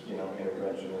 Garcia's, you know,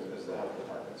 intervention as the health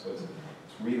department. So it's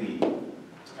really,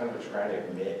 it's kind of a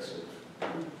tragic mix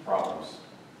of problems.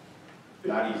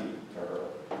 Not easy to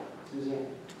hurdle. Suzanne?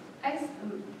 I have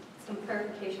some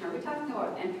clarification. Are we talking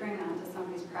about entering onto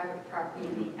somebody's private property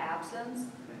in the absence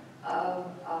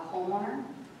of a homeowner?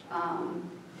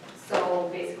 So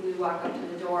basically we walk up to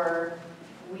the door,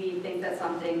 we think that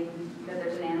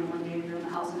there's an animal in danger in the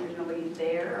house and there's nobody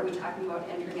there. Are we talking about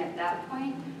entering at that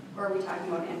point? Or are we talking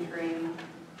about entering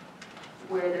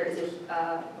where there is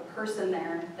a person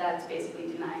there that's basically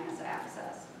denying us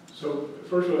access? So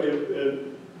first of all,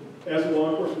 as a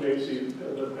law enforcement agency,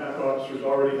 the PAC officers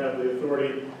already have the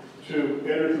authority to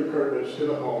enter through curtilage to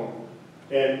the home.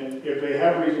 And if they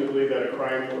have reason to believe that a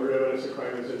crime or evidence of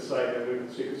crime is in sight, then we can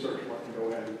seek a search warrant to go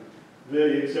in.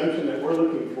 The exemption that we're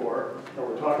looking for, or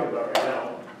we're talking about right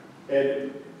now,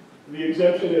 and the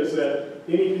exemption is that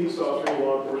any police officer, any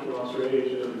law enforcement officer, any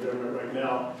agent of the government right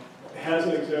now has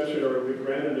an exemption or will be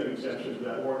granted an exemption to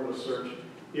that warrantless search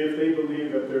if they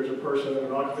believe that there's a person,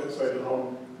 an occupant inside the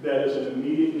home that is in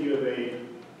immediate need of aid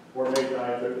or may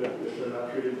die if they're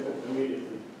not treated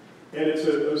immediately. And it's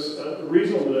a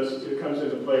reasonableness, it comes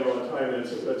into play all the time, and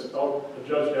it's all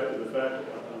judged after the fact,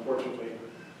 unfortunately.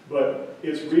 But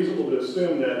it's reasonable to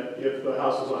assume that if the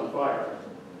house is on fire,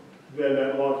 then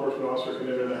that law enforcement officer can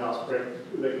enter the house,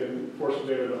 they can force them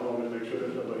to enter the home and make sure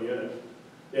there's nobody in it.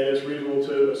 And it's reasonable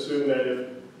to assume that if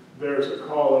there's a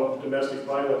call of domestic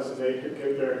violence and they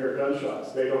get there and hear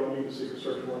gunshots, they don't need to seek a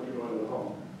search warrant to go into the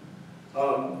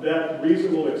home. That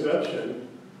reasonable exemption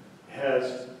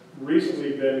has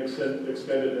recently been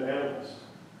extended to animals.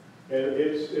 And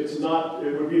it's not,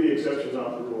 it would be the exception,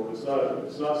 not the rule. It's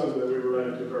not something that we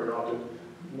run into very often,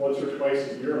 once or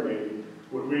twice a year maybe.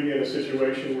 Would we be in a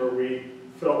situation where we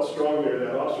felt strongly, or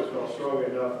that officer felt strongly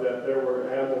enough that there were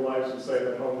animal lives inside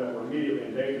that home that were immediately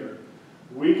in danger?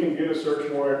 We can get a search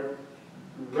warrant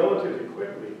relatively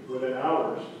quickly, within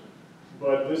hours,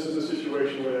 but this is a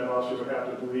situation where that officer would have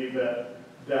to believe that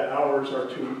hours are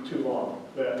too long,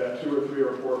 that 2 or 3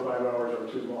 or 4 or 5 hours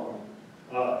are too long.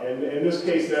 And in this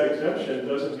case, that exemption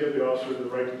doesn't give the officer the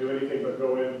right to do anything but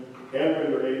go in and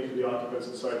render aid to the occupants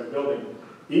inside the building.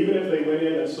 Even if they went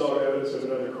in and saw evidence of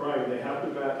another crime, they have to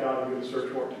back out and get a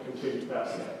search warrant to continue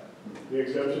past that. The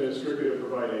exemption is strictly to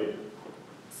provide aid.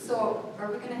 So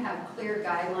are we going to have clear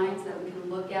guidelines that we can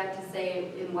look at to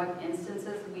say in what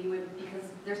instances we would, because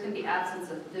there's going to be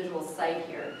absence of visual sight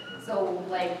here. So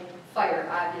like fire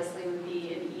obviously would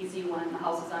be an easy one. The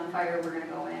house is on fire, we're going to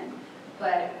go in.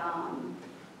 But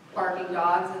barking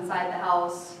dogs inside the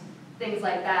house, things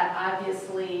like that,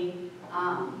 obviously,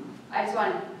 I just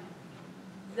want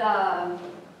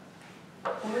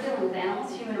when we're dealing with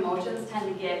animals, human emotions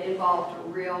tend to get involved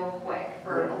real quick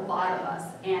for a lot of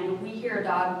us. And we hear a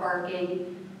dog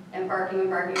barking and barking and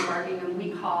barking and barking, and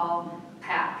we call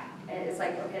PAC. And it's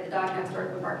like, okay, the dog next door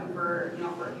has been barking for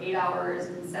 8 hours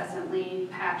incessantly.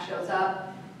 PAC shows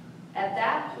up. At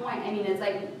that point, I mean, it's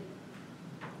like,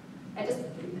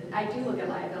 I do look at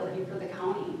liability for the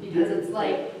county, because it's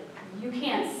like, you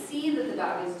can't see that the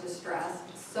dog is distressed.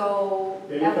 So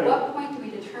at what point do we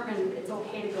determine it's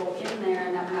okay to go in there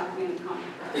and that we're not going to come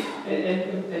across?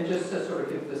 And just to sort of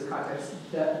give this context,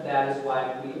 that is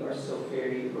why we are so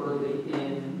very early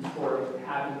in for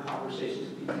having conversations,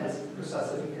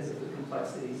 precisely because of the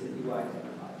complexities that you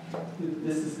identified.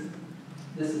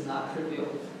 This is not trivial.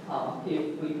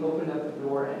 If we open up the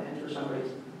door and enter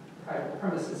somebody's private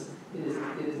premises, it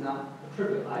is not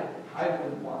trivial. I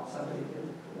wouldn't want somebody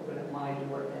to open up my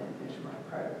door and enter my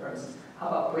private premises. How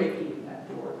about breaking that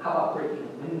door? How about breaking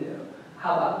a window?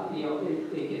 How about,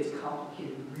 it gets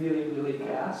complicated really, really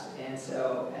fast. And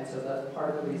so that's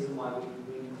part of the reason why we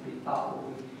need to be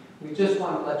thoughtful. We just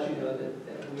want to let you know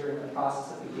that we're in the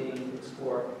process of beginning to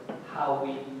explore how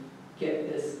we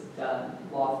get this done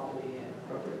lawfully and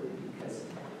appropriately, because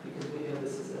we know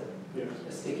this is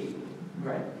a sticky,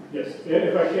 right? Yes, and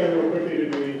if I can, real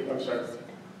quickly, I'm sorry,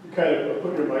 kind of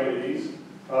put your mind at ease.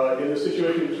 In the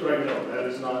situation you're describing, no, that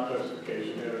is not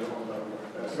justification.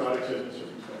 That's not existing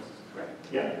circumstances. Right.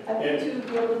 Yeah. I think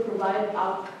to be able to provide,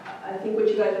 I think what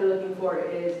you guys are looking for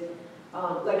is,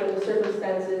 like in the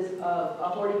circumstances of a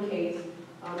hoarding case,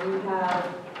 you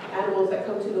have animals that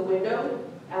come to the window,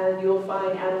 and you'll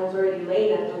find animals already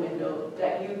laying at the window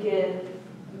that you can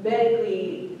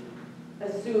medically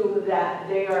assume that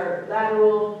they are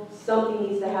lateral, something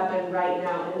needs to happen right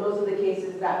now. And those are the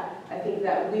cases that I think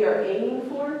that we are aiming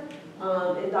for.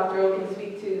 And Dr. O can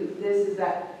speak to this, is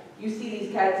that you see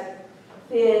these cats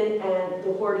thin, and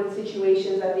the hoarding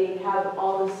situations that they have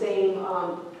all the same,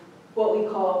 what we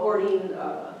call hoarding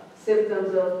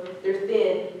symptoms of they're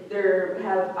thin, they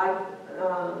have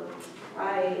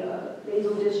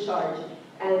nasal discharge,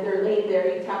 and they're laying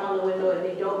there, you tap on the window and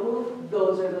they don't move.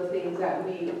 Those are the things that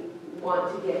we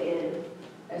want to get in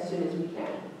as soon as we can.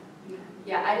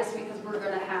 Yeah, because we're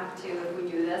going to have to, if we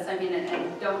do this, I mean,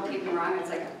 and don't take me wrong, it's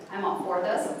like, I'm all for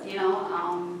this,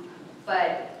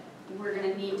 but we're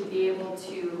going to need to be able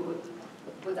to,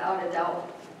 without a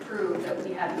doubt, prove that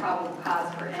we had probable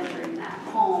cause for entering that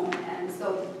home. And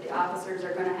so the officers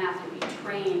are going to have to be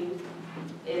trained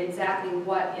in exactly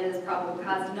what is probable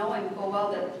cause, knowing full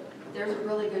well that there's a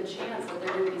really good chance that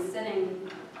they're going to be sitting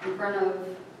in front of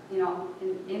you know,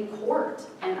 in court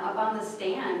and up on the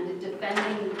stand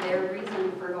defending their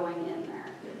reason for going in there.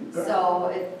 So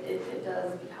it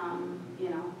does become, you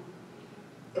know.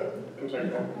 I'm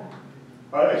sorry.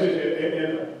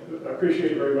 And I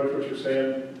appreciate very much what you're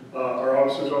saying. Our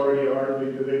officers already are,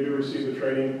 they do receive the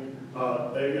training.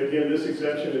 Again, this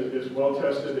exemption is well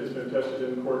tested. It's been tested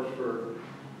in courts for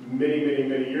many, many,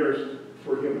 many years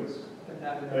for humans.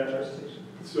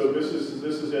 So this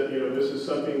is it. You know, this is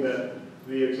something that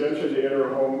the exemption to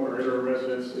enter a home or enter a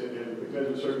residence in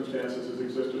exempted circumstances has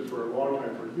existed for a long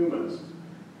time for humans.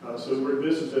 So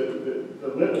this is the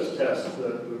litmus test.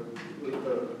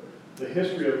 The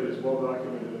history of it is well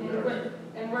documented in there.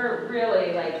 And we're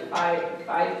really like 5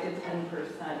 to 10%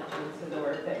 into the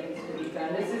work that needs to be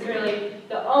done. This is really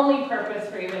the only purpose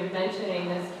for even mentioning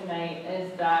this tonight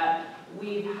is that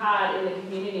we've had in the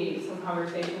community some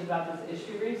conversations about this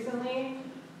issue recently.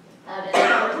 And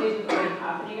conversations already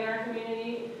happening in our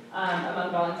community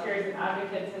among volunteers and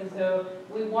advocates. And so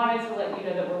we wanted to let you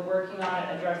know that we're working on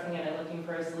it, addressing it, and looking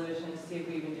for a solution to see if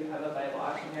we even do have a vital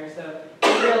option here. So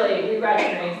we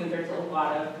recognize that there's a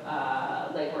lot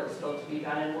of legwork still to be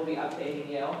done, and we'll be updating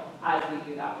you as we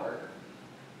do that work.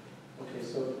 Okay,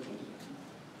 so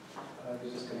I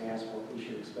was just going to ask what we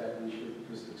should expect. We should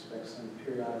just expect some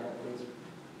periodic updates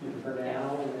for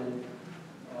now, and then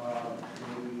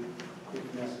maybe, if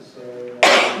necessary,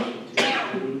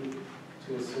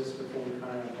 to assist with any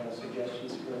kind of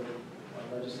suggestions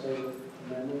for legislative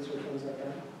amendments or things like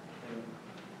that.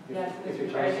 Yes, Mr.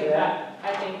 Chair, I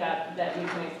think that you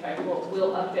can expect.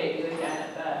 We'll update you again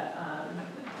at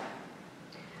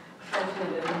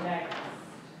potentially the next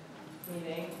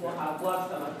meeting. We'll have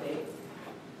some updates.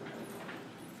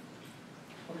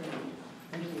 Okay,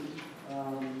 thank you.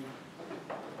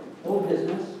 Old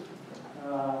business,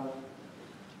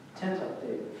 tent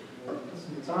update.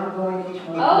 It's ongoing each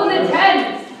month. Oh, the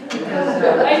tent!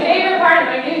 My favorite part of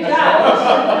my new job.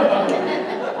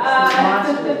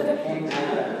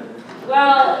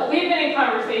 Well, we've been in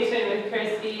conversation with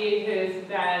Christy, who's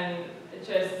been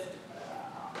just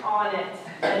on it,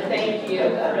 and thank you for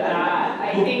that.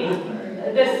 I think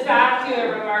the staff do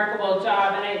a remarkable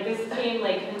job, and this team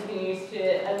continues to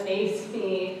amaze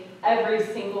me every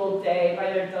single day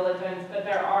by their diligence, but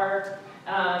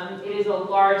it is a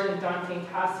large and daunting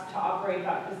task to operate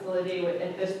that facility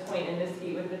at this point in this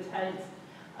heat with the tent.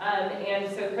 And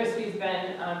so Christy's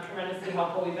been tremendously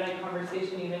helpful. We've been in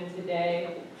conversation even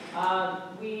today.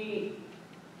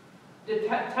 The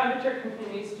temperature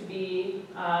continues to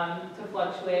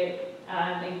fluctuate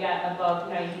and get above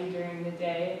 90 during the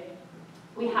day.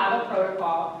 We have a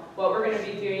protocol. What we're going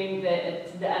to be doing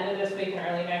at the end of this week and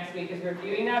early next week is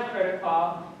reviewing that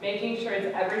protocol, making sure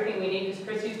it's everything we need, because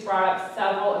Christy's brought up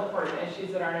several important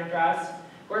issues that aren't addressed.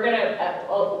 We're going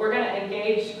to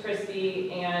engage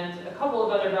Christy and a couple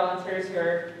of other volunteers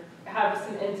who have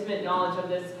some intimate knowledge of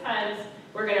this tent.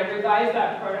 We're going to revise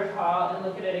that protocol and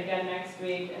look at it again next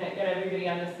week and get everybody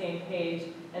on the same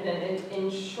page, and then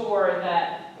ensure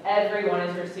that everyone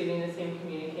is receiving the same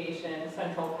communication.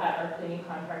 Central Pet, our cleaning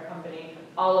contract company,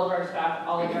 all of our staff,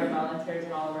 all of our volunteers,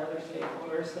 and all of our other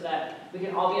stakeholders, so that we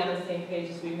can all be on the same page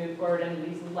as we move forward into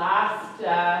these last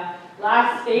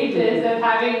stages of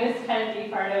having this tent be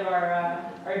part of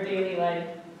our daily life.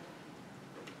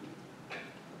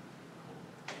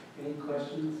 Any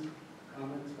questions,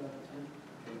 comments about the tent?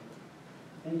 Okay.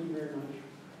 Thank you very much.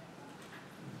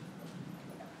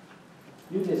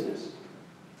 New business.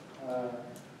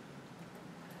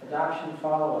 Adoption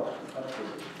follow-up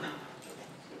update.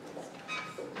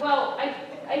 Well,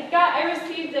 I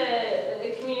received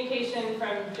a communication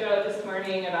from Joe this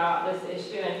morning about this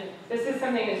issue, and this is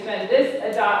something that's been,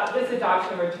 this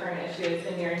adoption return issue has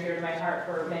been near and dear to my heart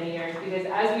for many years, because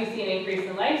as we see an increase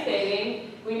in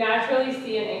life-saving, we naturally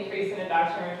see an increase in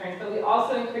adoption returns, but we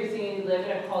also increasingly live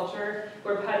in a culture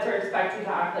where pets are expected to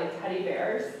act like teddy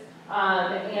bears.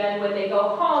 And when they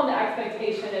go home, the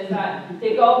expectation is that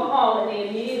they go home and they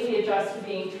immediately adjust to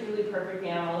being truly perfect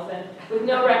animals, and with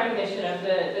no recognition of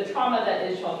the trauma that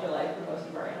is shelter life for most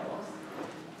of our animals.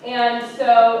 And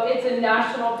so it's a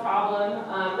national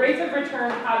problem. Rates of return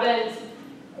haven't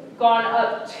gone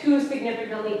up too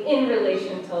significantly in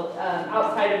relation to,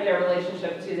 outside of their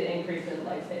relationship to the increase in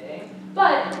life-saving.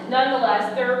 But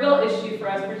nonetheless, they're a real issue for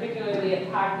us, particularly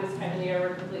at PAC this time of the year.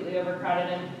 We're completely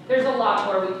overcrowded, and there's a lot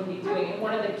more we can be doing. And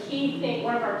one of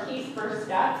our key first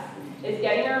steps is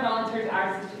getting our volunteers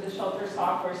access to the shelter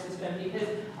software system, because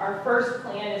our first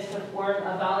plan is to form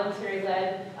a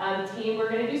volunteer-led team. We're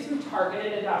going to do some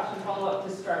targeted adoption follow-up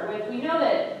to start with. We know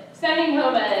that sending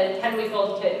home a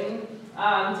 10-week-old kitten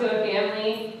to a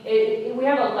family, we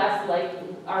have a less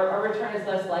our return is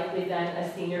less likely than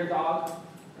a senior dog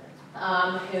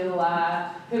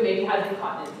who maybe has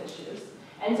incontinence issues.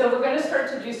 And so we're going to start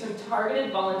to do some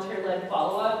targeted volunteer-led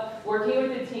follow-up, working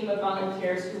with a team of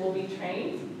volunteers who will be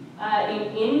trained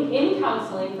in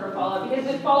counseling for follow-up. Because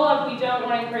with follow-up, we don't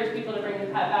want to encourage people to bring the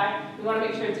pet back. We want to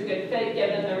make sure it's a good fit, give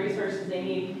them the resources they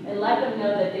need, and let them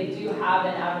know that they do have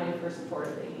an avenue for support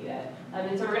if they need it.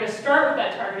 And so we're going to start with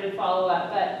that targeted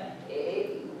follow-up, but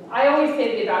I always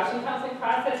say the adoption counseling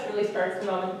process really starts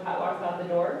the moment the pet walks out the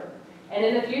door. And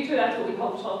in the future, that's what we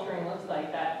hope sheltering looks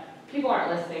like, that people aren't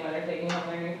listening when they're taking home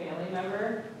their new family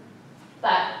member.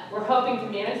 But we're hoping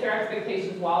to manage their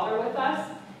expectations while they're with us,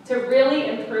 to really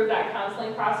improve that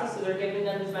counseling process so they're giving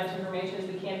them as much information as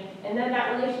we can. And then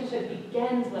that relationship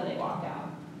begins when they walk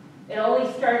out. It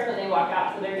only starts when they walk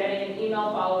out, so they're getting an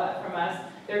email follow-up from us,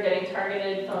 they're getting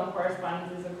targeted phone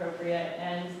correspondence as appropriate,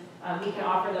 and we can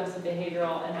offer them some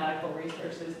behavioral and medical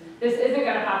resources. This isn't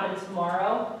going to happen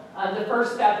tomorrow. The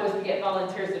first step was to get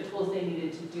volunteers the tools they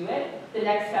needed to do it. The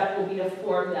next step will be to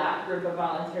form that group of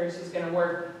volunteers who's going to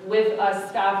work with us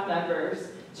staff members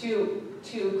to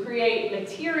create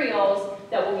materials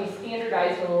that will be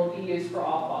standardized and will be used for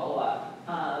all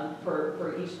follow-up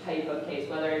for each type of case,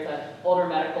 whether it's an older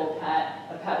medical pet,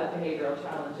 a pet with behavioral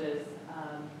challenges,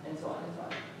 and so on and so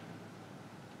on.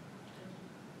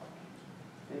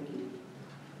 Thank you.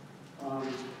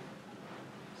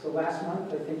 So last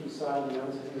month, I think you saw in the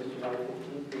notes, I think it was July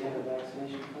 15th, we had a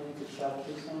vaccination clinic at South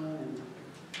Tucson, and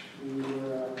we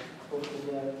were hopeful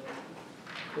that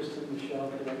Kristen and Michelle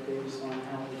could update us on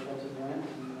how the project went.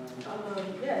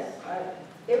 And, Yes,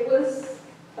 it was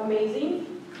amazing.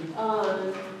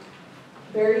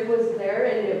 Barry was there,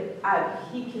 and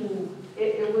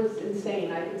it was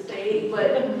insane, I could say,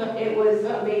 but it was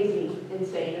amazing,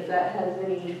 insane, if that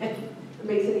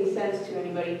makes any sense to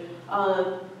anybody.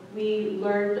 We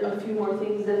learned a few more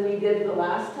things than we did the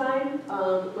last time,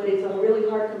 but it's a really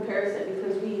hard comparison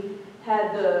because we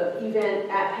had the event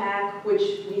at PAC, which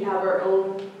we have our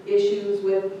own issues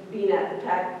with being at the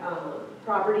PAC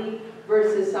property,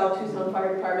 versus South Tucson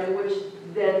Fire Department, which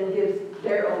then gives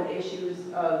their own issues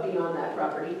of being on that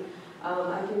property.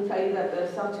 I can tell you that the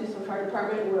South Tucson Fire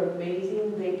Department were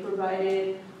amazing. They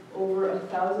provided over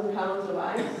 1,000 pounds of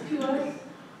ice to us.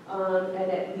 And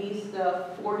at least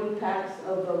 40 packs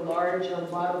of the large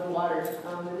bottled water,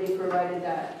 and they provided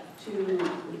that to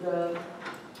the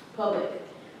public.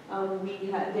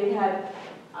 They had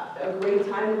a great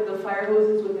time with the fire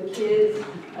hoses with the kids.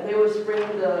 They were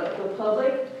spraying the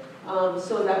public,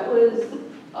 so that was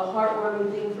a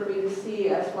heartwarming thing for me to see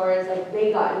as far as like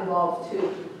they got involved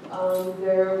too.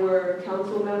 There were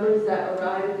council members that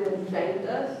arrived and thanked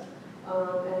us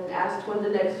and asked when the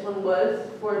next one was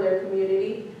for their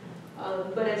community.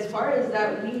 But as far as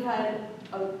that, we had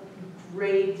a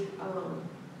great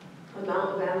amount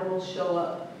of animals show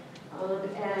up.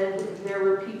 And there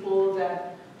were people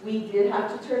that we did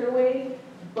have to turn away,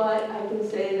 but I can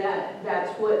say that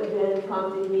that's what then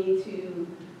prompted me to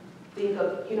think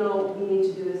of, we need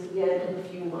to do this again in a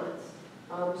few months.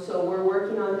 So we're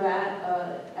working on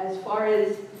that. As far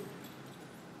as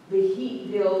the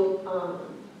heat bill,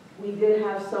 we did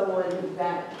have someone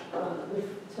that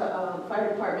the fire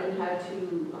department had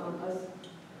to us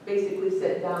basically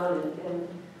sit down and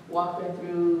walk them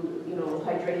through,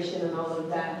 hydration and all of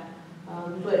that.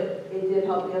 But it did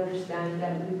help me understand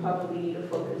that we probably need to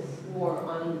focus more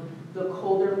on the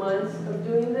colder months of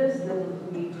doing this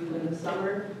than we do in the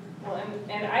summer. Well,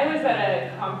 and I was at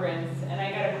a conference, and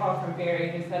I got a call from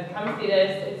Barry who said, come see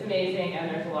this, it's amazing, and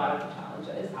there's a lot of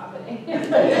challenges happening.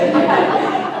 And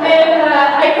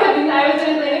I was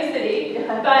in Atlantic City,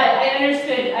 but I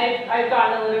understood, I've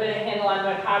gotten a little bit of handle on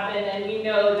what happened, and we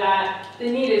know that the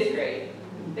need is great.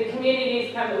 The communities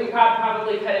we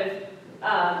probably could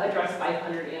have addressed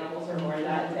 500 animals or more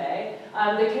that day.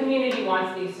 The community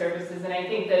wants these services, and I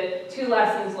think the two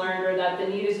lessons learned are that the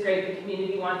need is great, the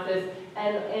community wants this,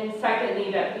 and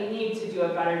secondly, that we need to do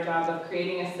a better job of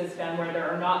creating a system where there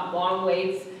are not long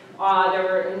waits. There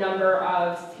were a number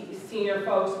of senior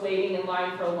folks waiting in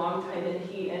line for a long time in the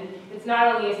heat, and it's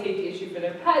not only a safety issue for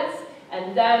their pets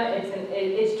and them,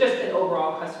 it's just an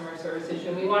overall customer service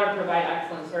issue. We want to provide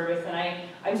excellent service, and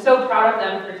I'm so proud of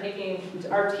them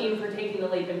for our team for taking the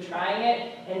leap and trying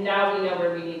it, and now we know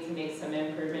where we need to make some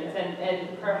improvements,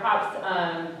 and perhaps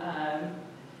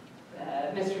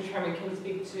Mr. Chairman can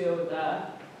speak to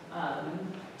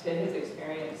his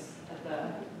experience at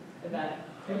the event.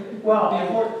 Well,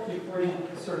 before you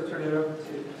sort of turn it over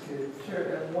to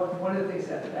sure, one of the things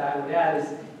that I would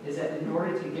add is that in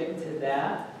order to get to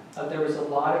that, There was a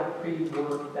lot of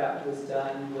pre-work that was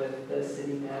done with the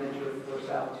city manager for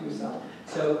South Tucson.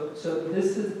 So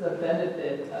this is the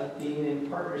benefit of being in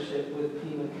partnership with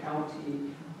PIma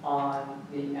County on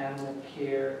the animal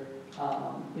care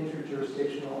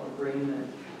interjurisdictional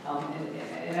agreement.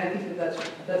 And I think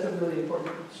that's a really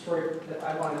important story that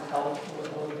I want to tell for the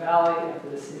whole valley and for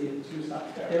the city of Tucson.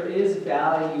 There is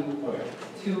value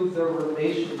to the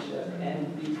relationship,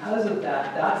 and because of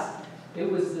that, it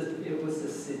was the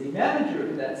city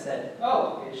manager that said,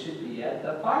 oh, it should be at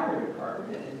the fire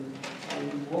department,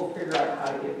 and we'll figure out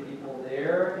how to get people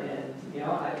there. And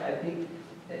I think,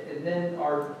 and then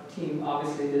our team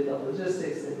obviously did the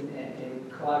logistics and in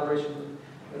collaboration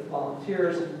with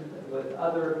volunteers and with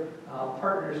other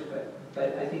partners, but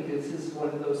I think this is one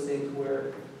of those things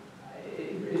where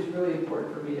it's really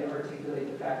important for me to articulate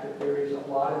the fact that there is a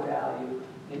lot of value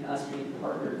in us being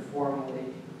partnered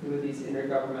formally through these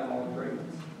intergovernmental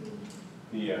agreements.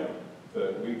 We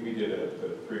did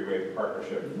a three-way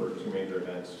partnership for two major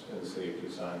events in the city of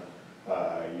Tucson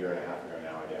a year and a half ago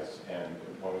now, I guess, and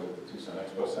one was at the Tucson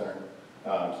Expo Center.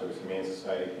 So it was Humane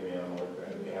Society came in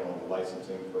and handled the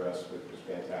licensing for us, which was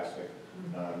fantastic.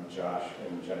 Josh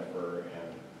and Jennifer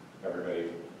and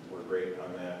everybody were great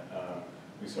on that.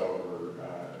 We saw over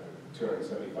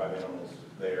 275 animals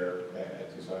there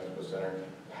at Tucson Expo Center,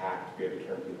 packed. We had to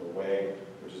turn people away,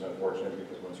 which is unfortunate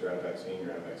because once you're out of vaccine,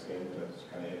 you're out of vaccine. That's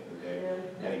kind of it for the day.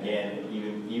 Yeah. And again,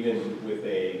 even with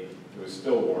it was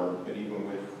still warm, but even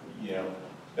with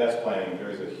best planning, there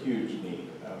is a huge need.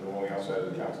 The one we also had at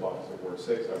the council office at Ward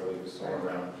 6, I believe, was somewhere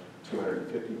around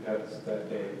 250 pets that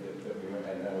day that we went,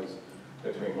 and that was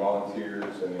between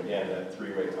volunteers and again that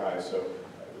three-way tie. So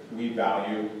we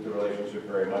value the relationship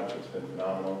very much. It's been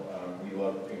phenomenal. We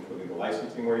love including the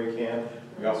licensing where you can.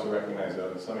 We also recognize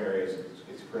that in some areas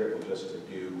it's critical just to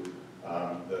do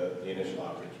the initial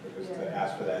outreach, because to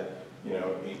ask for that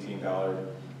 $18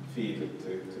 fee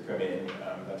to come in,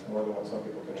 that's more than what some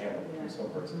people can handle in some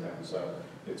parts of town. So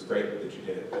it's great that you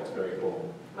did it. That's very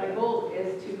cool. My goal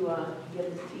is to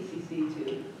get this TCC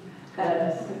to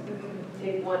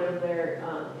take one of their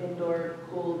indoor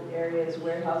cooled areas,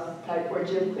 warehouse type, where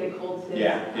Jim Quick holds his.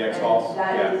 Yeah, the X-Halls.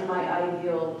 That is my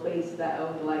ideal place that I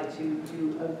would like to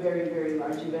do a very, very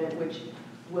large event, which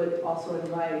would also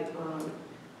invite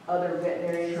other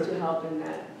veterinarians to help in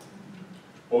that.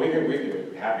 Well, we'd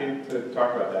be happy to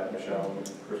talk about that, Michelle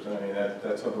and Kristen. I mean,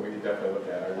 that's something we could definitely look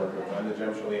at. I work with, I'm the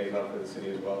Gemshell liaison for the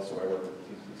city as well, so I work with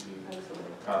the TCC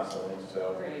constantly.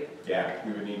 So, yeah,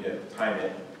 we would need to time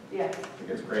it. Yeah. It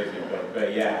gets crazy,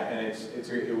 but yeah, and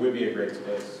it would be a great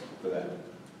space for that.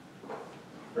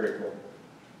 Very cool.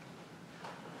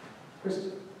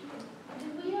 Kristen?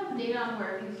 Did we have data on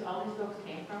where all these folks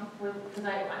came from? Because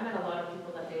I met a lot of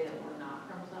people that day that were not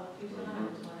from South Tucson. I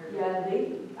just wondered. Yeah,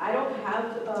 I don't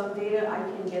have data. I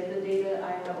can get the data.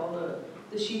 I have all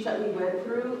the sheets that we went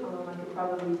through. I could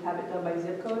probably have it done by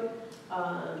zip code.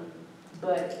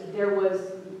 But there was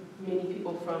many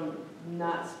people from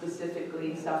not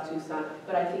specifically South Tucson,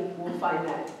 but I think we'll find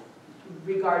that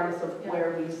regardless of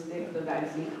where we stick the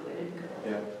vaccine clinic.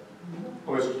 Yeah.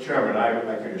 Well, Mr. Chairman,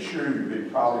 I can assure you they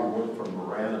probably went from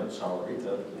Miranda and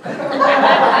Salarita.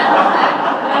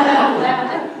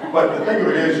 But the thing of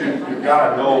it is, you've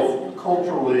got to know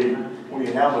culturally, when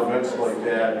you have events like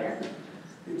that,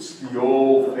 it's the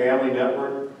old family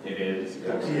network. It is.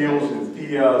 Teals and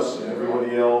Theas and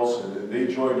everybody else, and they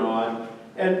joined on.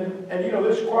 And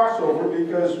there's crossover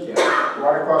because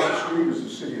right across the street is the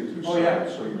city of Tucson. Oh, yeah.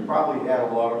 So you probably had a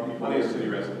lot of people. Plenty of city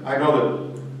residents. I know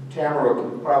that Tamara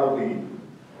can probably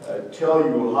tell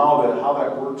you how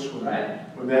that works when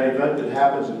that event that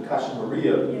happens in Casa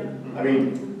Maria. Yeah. I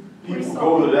mean, people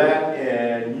go to that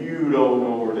and you don't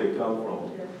know where they come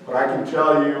from. Yeah. But I can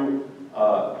tell you,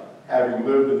 having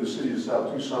lived in the city of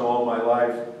South Tucson all my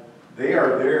life, they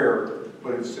are there,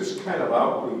 but it's this kind of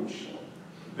outreach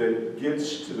that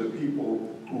gets to the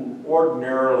people who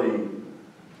ordinarily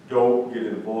don't get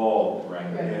involved. Right.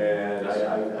 And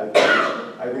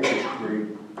I think it's great.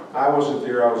 I wasn't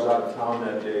there, I was out of town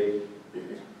that day,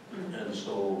 and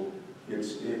so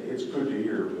it's good to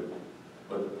hear,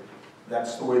 but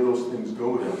that's the way those things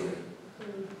go down there.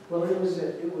 Well, it was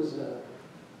a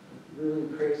really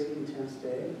crazy, intense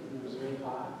day, and it was very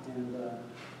hot, and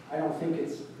I don't think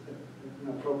it's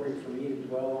appropriate for me to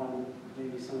dwell on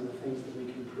maybe some of the things that we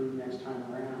can improve next time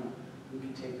around. We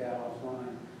can take that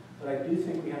offline. But I do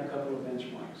think we have a couple of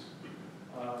benchmarks.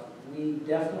 We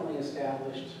definitely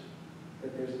established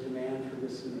that there's a demand for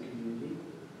this in the community.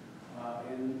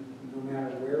 And no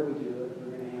matter where we do it,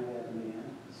 we're going to have that demand.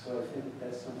 So I think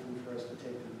that's something for us to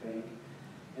take to the bank.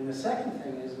 And the second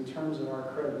thing is, in terms of our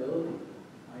credibility,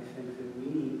 I think that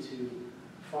we need to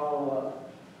follow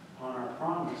up on our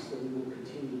promise that we will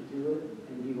continue to do it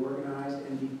and be organized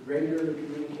and be regularly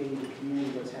communicating to the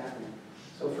community what's happening.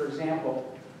 So for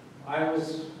example, I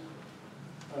was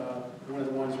one of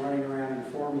the ones running around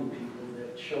informing people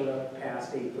that showed up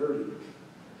past 8:30.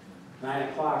 9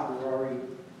 o'clock, we were already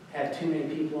had too many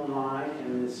people in line,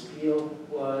 and the spiel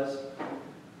was,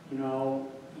 you know,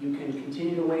 you can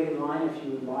continue to wait in line if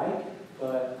you would like,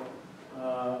 but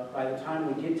by the time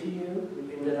we get to you,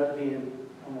 it ended up being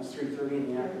almost 3:30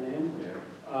 in the afternoon.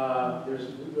 There's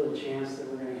little chance that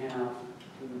we're going to have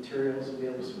the materials and be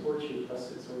able to support you,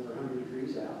 plus it's over 100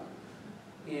 degrees out.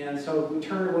 And so we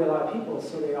turned away a lot of people,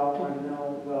 so they all wanted to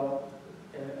know, well,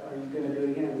 are you going to do it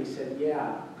again? And we said,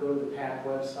 yeah, go to the PAC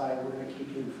website, we're going to keep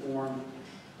you informed,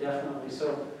 definitely.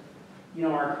 So, you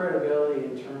know, our credibility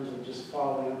in terms of just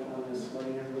following up on this,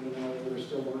 letting everybody know that we're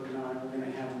still working on it, we're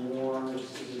going to have more, which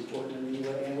is important to me.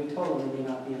 And we told them they may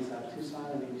not be in South Tucson,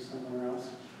 they may be somewhere else.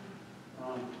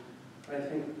 But I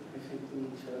think we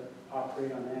need to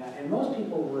operate on that. And most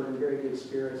people were in very good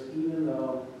spirits, even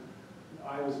though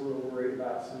I was a little worried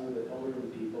about some of the elderly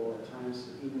people at times,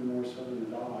 even more so than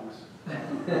the dogs.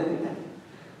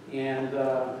 And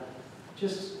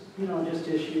just, you know, just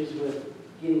issues with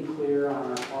getting clear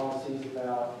on our policies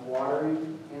about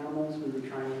watering animals. We were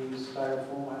trying to use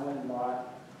styrofoam. I went and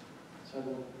bought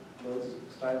several loads of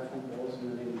styrofoam bowls, and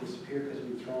then they would disappear because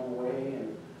we'd throw them away.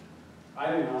 And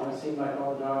I don't know, it seemed like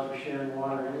all the dogs were sharing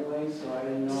water anyway, so I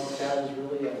didn't know if that was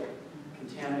really a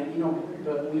contaminant. You know,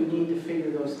 but we need to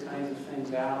figure those kinds of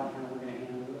things out and how we're going to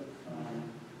handle it.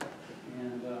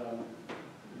 And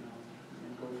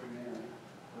go from there.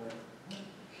 But,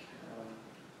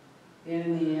 and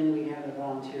in the end, we had a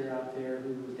volunteer out there who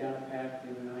was down at PAC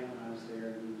the other night when I was there,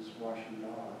 and he was washing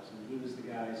dogs, and he was the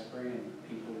guy spraying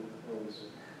people with hose.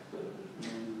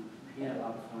 And he had a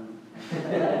lot of fun. I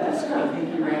think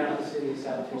he ran out the city of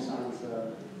South Tucson's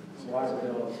water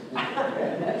bills.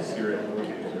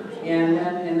 And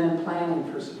then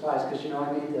planning for supplies, because, you know,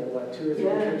 I made the, 2 or 3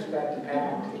 trips back to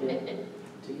PAC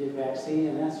to get vaccine,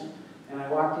 and I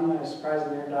walked in, I was surprised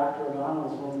that their Dr. O'Donnell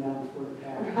was holding down before the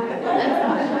PAC.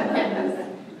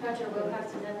 Dr.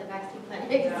 Wilcox was at the vaccine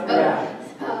clinic, so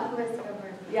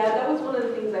yeah, that was one of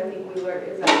the things I think we learned,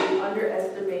 is that we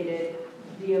underestimated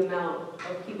the amount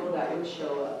of people that would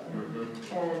show up.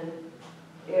 And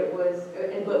it was,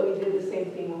 but we did the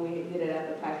same thing when we did it at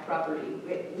the PAC property.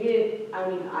 We didn't, I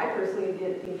mean, I personally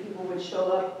didn't think people would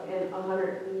show up in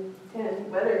 110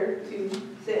 weather to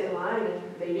sit in line, and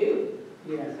they do.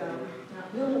 Yeah. So,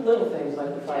 little things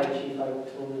like the fire chief, I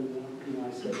told him, you know,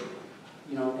 I said,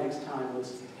 you know, next time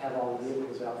let's have all the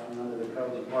vehicles out from under the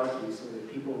covers of parking so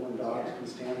that people and dogs can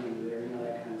stand over there, you know,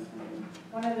 that kind of thing.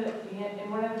 One of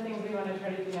the things we want to try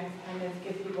to do next time is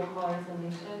give people collars and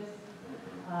leashes,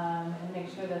 and make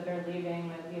sure that they're leaving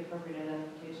with the appropriate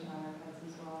identification on their pets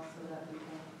as well, so that we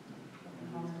can get them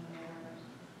home and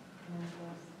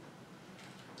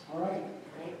All right.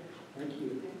 Thank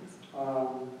you.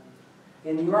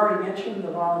 And you already mentioned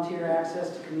the volunteer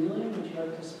access to Chameleon. Would you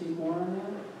like to speak more on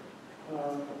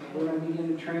that? We're going to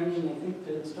begin training, I think,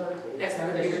 to start. Yes,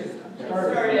 started.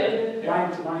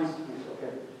 Mine's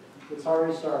okay. It's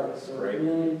already started. So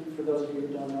Chameleon, for those of you who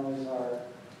don't know, is our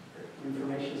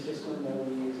information system that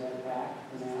we use at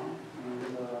PAC for now.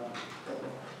 And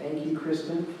thank you,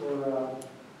 Kristen, for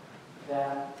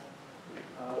that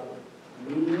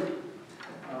immediate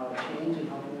change and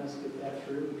helping us get that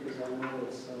through, because I know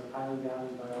it's highly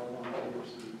valued by all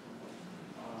volunteers. And,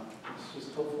 it's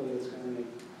just hopefully it's going to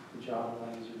make the job a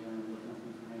lot easier with enough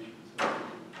information. So,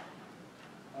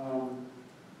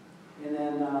 and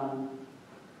then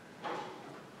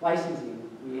licensing,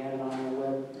 we had it on our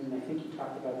web, and I think you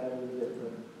talked about that a little bit.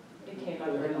 It came up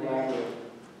earlier.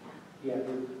 Yeah,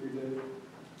 you're good.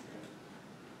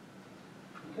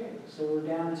 Okay, so we're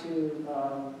down to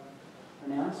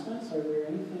announcements. Are there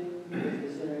anything,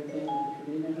 is there anything that the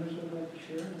committee members would like to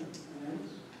share and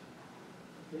announce?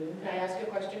 Can I ask a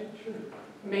question? Sure.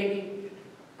 Maybe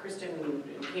Kristen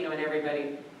and Kino and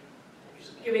everybody,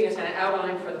 just giving us an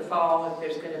outline for the fall, if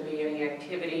there's going to be any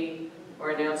activity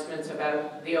or announcements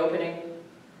about the opening,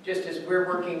 just as we're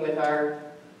working with our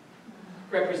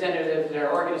representatives and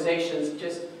our organizations.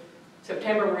 Just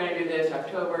September we're going to do this,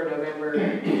 October, November,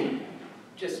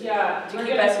 just to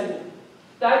keep us in.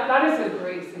 That is a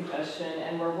great suggestion,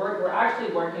 and we're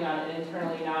actually working on it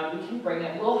internally now. We can bring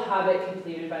it. We'll have it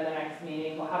completed by the next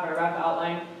meeting. We'll have a rough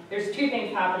outline. There's 2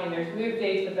 things happening. There's move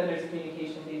dates, but then there's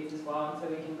communication dates as well, and so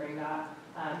we can bring that,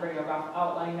 bring a rough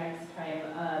outline next time.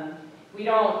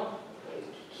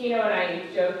 Keno and I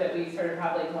joke that we sort of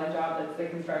have like one job that's the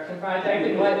construction project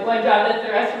and one job that's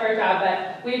the rest of our job,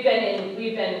 but we've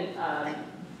been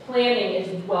planning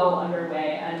is well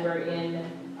underway, and we're in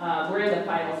the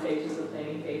final stages of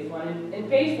planning phase one. And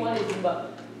phase one is,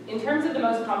 in terms of the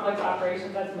most complex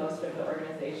operations, that's most of the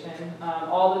organization.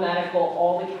 All the medical,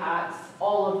 all the CATs,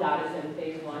 all of that is in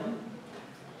phase one.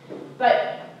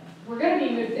 But we're going to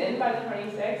be moved in by the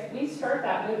 26th. We start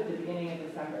that move at the beginning of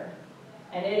December,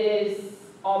 and it is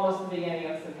almost the beginning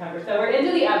of September. So we're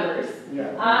into the embers,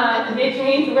 which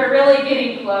means we're really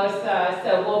getting close.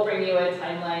 So we'll bring you a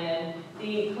timeline, and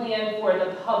the plan for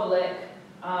the public,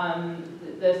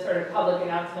 the sort of public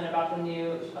announcement about the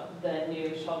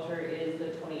new shelter is the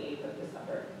 28th of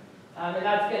December. And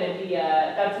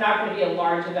that's not going to be a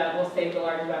large event. We'll save the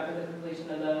large event for the completion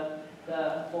of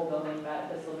the full building, but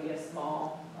this will be a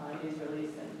small news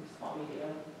release and small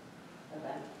media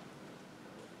event.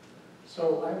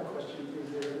 So I have a question.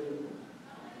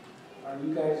 Are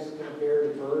you guys going to bear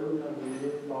the burden of the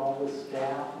move all the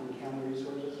staff and county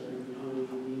resources, or do you really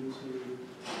need to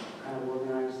kind of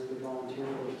organize the volunteer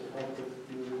force to help with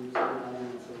the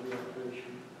elements of the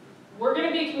operation? We're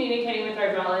going to be communicating with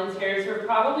our volunteers. We're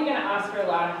probably going to ask for a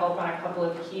lot of help on a couple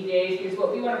of key days, because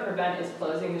what we want to prevent is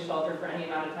closing the shelter for any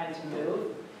amount of time to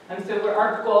move. So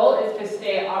our goal is to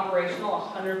stay operational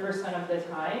 100% of the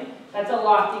time. That's a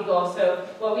lofty goal. So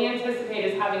what we anticipate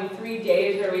is having 3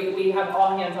 days where we have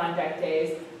all hands on deck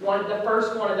days. The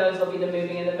first one of those will be the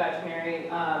moving of the veterinary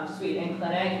suite and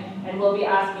clinic, and we'll be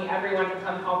asking everyone to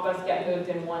come help us get moved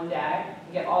in one day,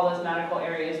 get all those medical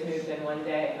areas moved in one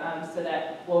day, so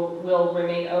that we'll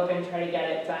remain open, try to get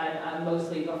it done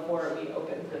mostly before we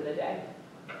open for the day.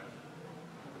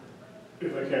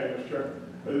 If I can, Mr. Chair.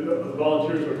 The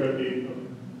volunteers are going to be a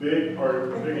big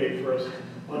part, a big aid for us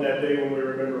on that day when we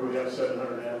remember we have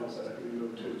 700 animals that have to be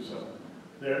moved too. So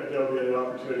there'll be an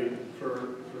opportunity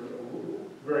for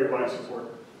very wide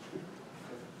support.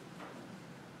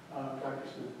 Dr.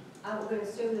 Smith. I would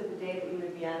assume that the day that you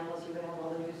would be animals, you would have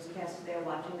all the newscasts there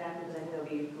watching that, because I think it'll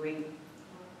be a great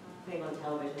thing on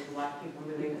television to watch people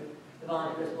moving, the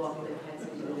volunteers walking the pets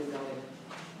into the new building.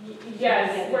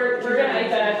 Yes, we're going to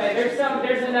identify.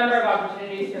 There's a number of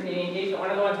opportunities for media engagement.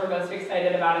 One of the ones we're most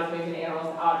excited about is moving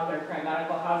animals out of their current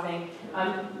medical housing.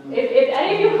 If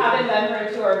any of you haven't been for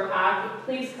a tour of PAC,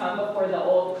 please come before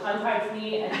contact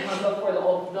me and come before the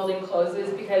old building closes,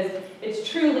 because it's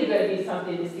truly going to be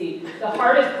something to see. The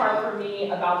hardest part for me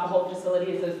about the whole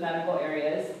facility is those medical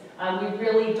areas. We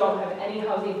really don't have any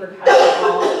housing for cats at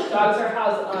all. Dogs are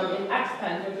housed in X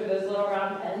pens, which are those little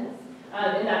round pens.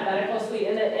 In that medical suite,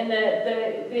 and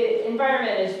the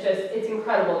environment is it's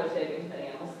incredible. They're saving the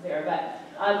animals there.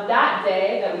 But that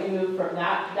day that we move from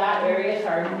that area to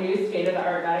our new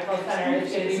state-of-the-art medical center,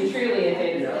 it's going to be truly a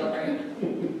day to celebrate.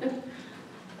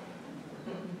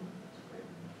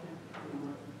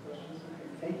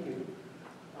 Thank you.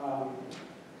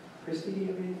 Christy, do you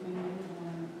have anything you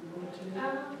want to go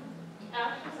to?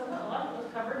 Actually, a lot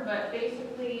was covered, but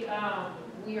basically,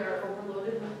 we are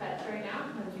overloaded with pets right now,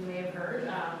 as you may have heard.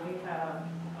 We have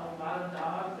a lot of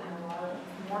dogs and a lot of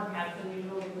more cats than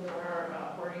usual because of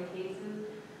our hoarding cases.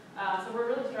 So we're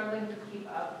really struggling to keep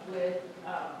up with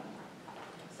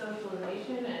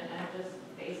socialization and just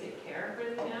basic care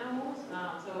for the animals.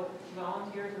 So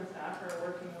volunteers and staff are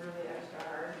working really extra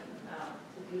hard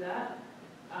to do that.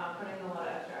 Putting a lot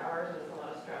of extra hours is a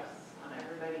lot of stress on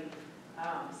everybody.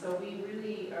 So we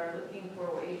really are looking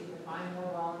for ways to find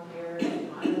more volunteers,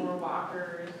 find more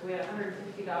walkers. We had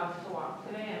 150 dogs to walk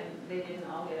today, and they didn't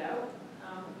all get out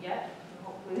yet.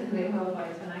 Hopefully they will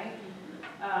by tonight.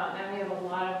 And we have a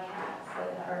lot of cats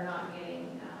that are not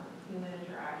getting human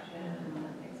interaction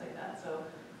and things like that. So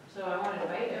I want to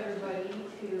invite everybody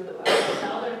to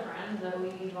tell their friends that we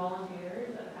need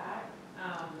volunteers at PAC.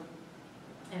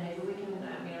 And maybe we can,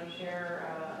 share,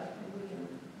 we can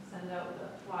send out the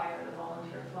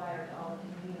volunteer flyer to all the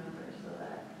community members so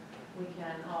that we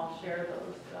can all share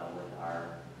those with our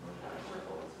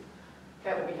circles.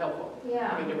 That would be helpful.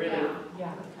 Yeah. I mean, to really.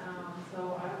 Yeah. So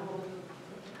I will do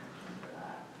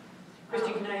that.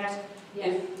 Christy, can I ask?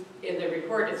 Yes. In the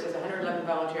report, it says 111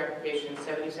 volunteer applications,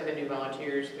 77 new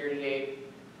volunteers, 38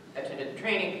 attended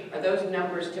training. Are those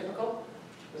numbers typical?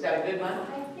 Was that a good month?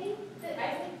 I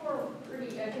think we're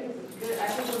pretty. I think it's good. I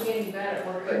think we're getting better.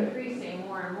 We're increasing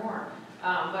more and more.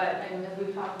 But as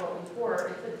we've talked about before,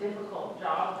 it's a difficult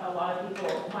job. A lot of people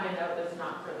find out it's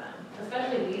not for them,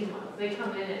 especially these months. They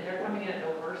come in and they're coming in at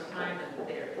the worst time, and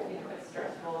it's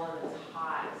stressful and it's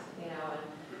hot,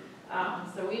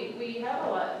 and so we have a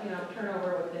lot,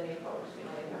 turnover with the new folks.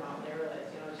 They come out and they realize,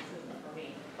 it just isn't for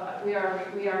me. But we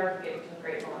are getting some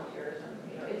great volunteers,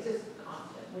 and it's just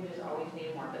constant. we just always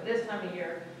need more. But this time of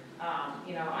year,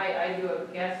 you know, I do a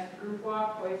guest group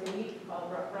walk twice a week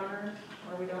called Rough Runners,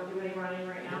 where we don't do any running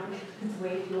right now, it's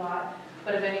way too hot.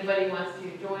 But if anybody wants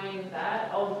to join that,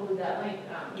 I'll include that link.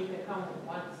 You can come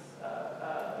once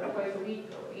or twice a week,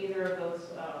 or either of those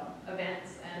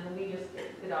events, and we just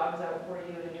get the dogs out for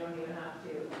you, and you don't even have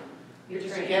to. You're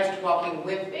just a guest walking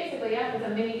with. Basically, yeah, it's a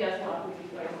mini guest walk we do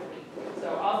twice a week.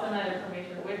 So I'll send that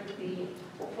information with the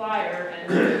flyer,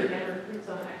 and you can recruit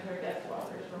some extra guest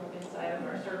walkers from inside of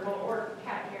our circle, or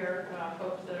cat care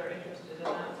folks that are interested in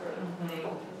that sort of thing,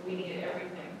 because we need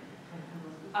everything.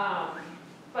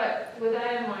 But with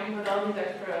that in mind, with all these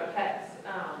extra pets,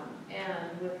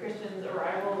 and with Kristen's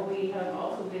arrival, we have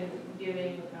also been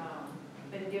given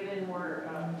more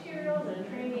materials and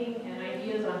training and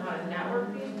ideas on how to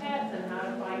network these pets and how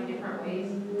to find different ways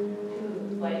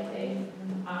to, like, say,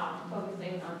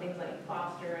 focusing on things like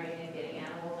fostering and getting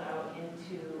animals out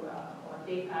into on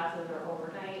day passes or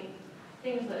overnight.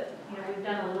 Things that, you know, we've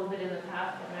done a little bit in the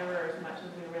past, but never as much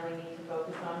as we really need to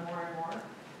focus on more and more.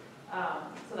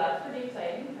 So that's pretty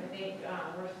exciting. I think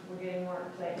we're getting more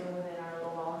excitement within our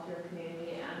little volunteer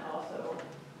community, and also,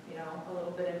 you know, a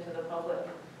little bit into the public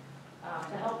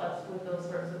to help us with those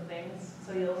sorts of things.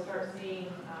 So you'll start seeing,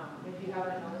 if you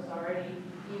haven't noticed already,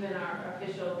 even our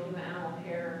official PIma Animal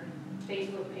Care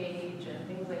Facebook page and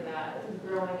things like that is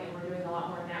growing, and we're doing a lot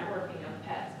more networking of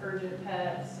pets, urgent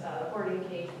pets, hoarding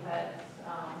cage pets,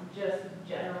 just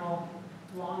general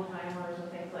long timers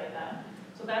and things like that.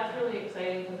 So that's really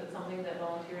exciting, because it's something that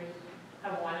volunteers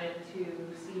have wanted to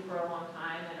see for a long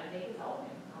time, and I think it's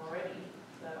helping already.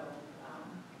 So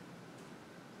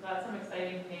that's some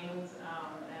exciting things,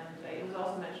 and it was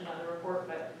also mentioned on the report,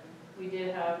 but we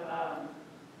did have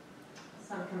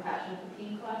some compassion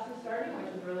fatigue classes starting,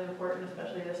 which is really important,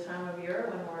 especially this time of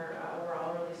year when we're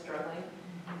all really struggling.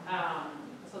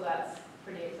 So that's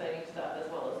pretty exciting stuff, as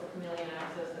well as the chameleon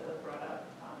access that was brought up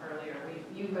earlier.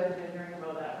 You guys have been hearing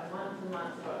about that for months and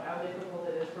months, about how difficult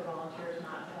it is for volunteers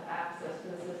not to have access to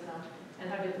the system,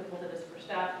 and how difficult it is for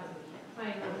staff because we can't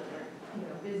find them and they're, you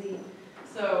know, busy.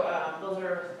 So those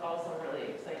are all some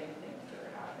really exciting things that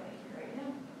are happening right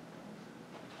now.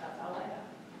 That's all I have.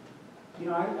 You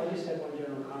know, I just had one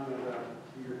general comment about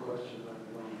your question about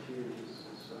the volunteers.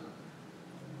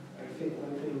 I think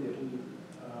one thing that we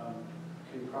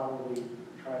can probably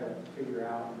try to figure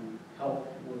out and help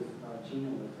with Gina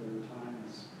with over time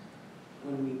is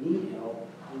when we need help,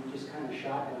 we just kind of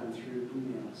shotgun through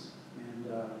emails. And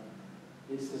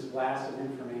it's this blast of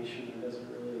information that doesn't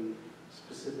really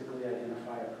specifically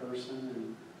identify a person.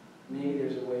 And maybe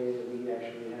there's a way that we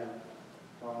actually have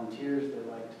volunteers that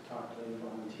like to talk to other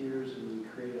volunteers, and we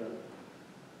create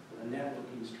a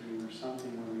networking stream or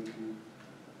something where we can,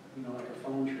 you know, like a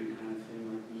phone tree kind of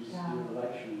thing, like we used to do in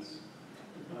elections,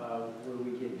 where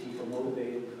we get people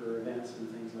motivated for events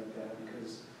and things like that.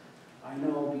 Because I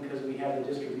know, because we have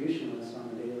the distribution list on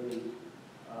the daily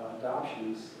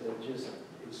adoptions, that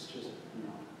it's just, you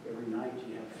know, every night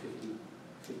you have 50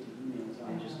 emails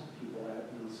on just people that,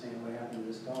 you know, saying what happened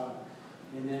to this dog.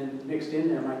 And then mixed in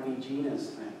there might be Gina's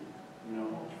thing, you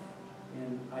know.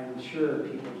 And I'm sure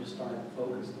people just aren't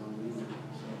focused on me, so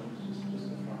it's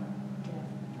just a fun.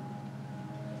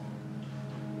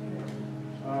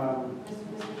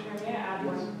 Mr. Chair, may I add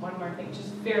one more thing,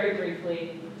 just very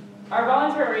briefly? Our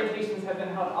volunteer orientations have been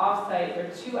held off-site.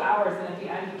 They're 2 hours, and at the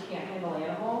end, you can't handle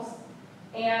animals.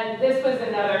 And this was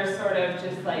another sort of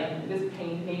just like, this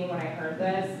pained me when I heard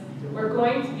this. We're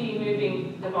going to be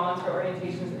moving the volunteer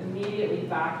orientations immediately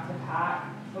back to PAC,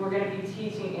 and we're going to be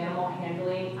teaching animal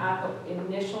handling at the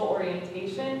initial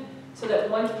orientation, so that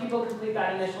once people complete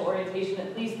that initial orientation,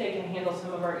 at least they can handle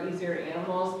some of our easier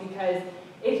animals, because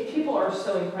if people are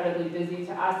so incredibly busy,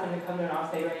 to ask them to come to an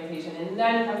off-site orientation and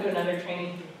then come to another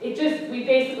training, we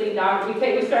basically we start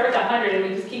with 100 and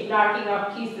we just keep knocking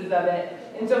off pieces of it.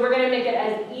 And so we're going to make it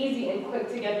as easy and quick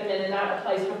to get them in, and that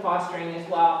applies to fostering as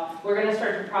well. We're going to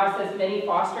start to process many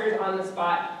fosters on the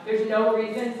spot. There's no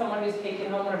reason someone who's taken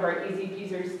home one of our easy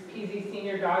peasy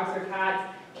senior dogs or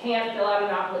cats can't fill out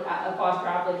a foster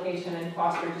application and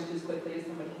foster just as quickly as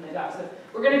somebody can adopt. So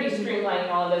we're going to be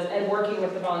streamlining all of those and working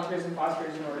with the volunteers and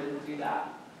fosters in order to do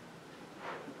that.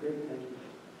 Great, thank you.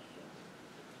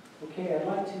 Okay, I'd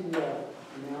like to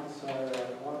announce our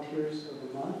volunteers of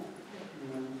the month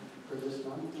for this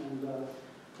month. And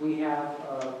we have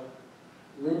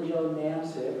Lynn Jo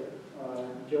Namsick.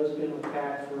 Joe's been with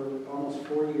PAC for almost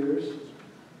 4 years,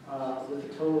 with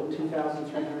a total of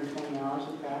 2,320 hours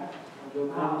of PAC. Joe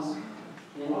comes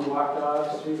in to walk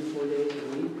dogs 3 to 4 days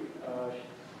a week.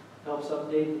 Helps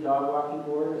update the dog walking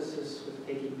board, assists with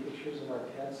taking pictures of our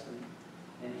pets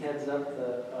and heads up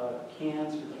the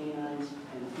Cans for Canines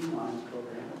and Felines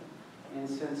program. And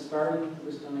since starting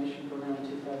this donation program in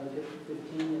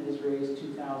 2015, it has raised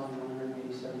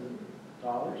 $2,187.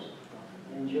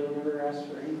 And Joe never asked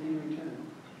for anything in return.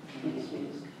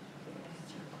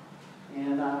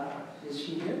 And is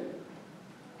she here?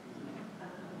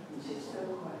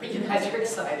 But you guys are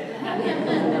excited.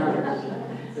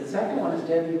 The second one is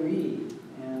Debbie Reed.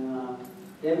 And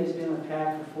Debbie's been with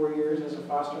PAC for 4 years as a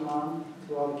foster mom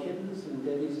to all the kittens. And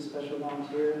Debbie's a special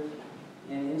volunteer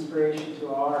and inspiration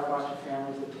to all our foster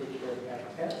families that take care of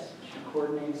PAC pets. She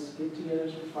coordinates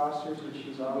get-togethers for fosters, and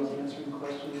she's always answering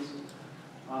questions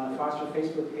on the foster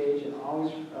Facebook page and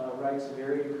always writes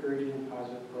very encouraging and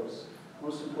positive posts.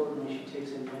 Most importantly, she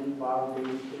takes in many bottle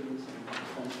baby kittens and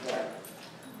sends back.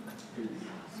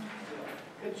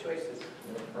 Good choices.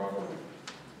 No problem.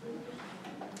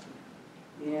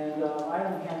 And I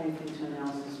don't have anything to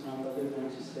announce this month other than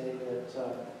to say that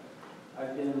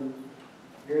I've been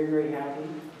very, very happy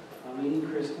meeting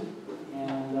Kristen,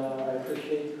 and I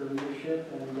appreciate her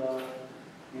leadership, and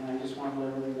I just want to let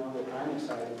everybody know that I'm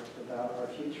excited about our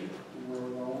future and where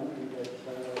we're going, and that I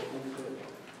think that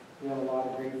we have a lot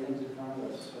of great things in front of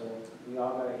us. So we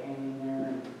all got to hang in there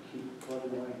and keep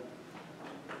plugging away.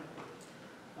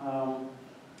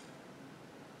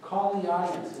 Call the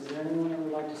audience. Is there anyone that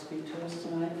would like to speak to us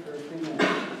tonight for a few minutes?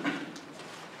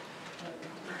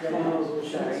 Get one of those little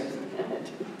shots.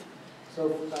 So,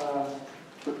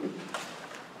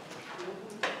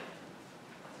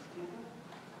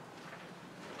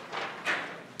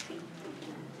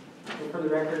 for the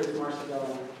record, it's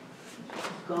Marcella.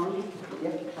 Goni?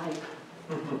 Yep, hi.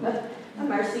 I'm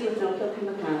Marcy with No Kill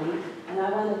PIma County, and I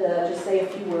wanted to just say a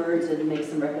few words and make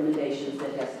some recommendations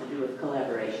that has to do with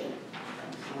collaboration.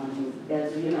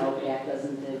 As you know, PAC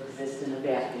doesn't exist in a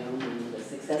vacuum, and the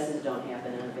successes don't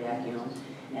happen in a vacuum.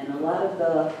 And a lot of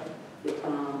the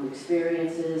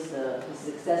experiences, the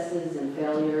successes and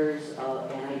failures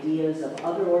and ideas of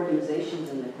other organizations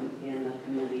in the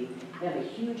community have a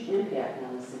huge impact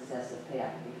on the success of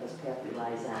PAC, because PAC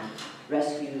relies on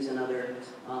rescues and other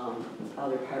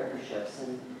partnerships.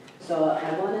 And so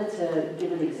I wanted to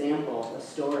give an example, a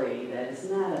story that is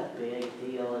not a big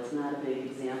deal, it's not a big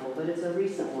example, but it's a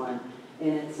recent one,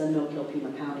 and it's a No Kill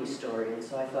PIma County story, and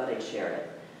so I thought I'd share it.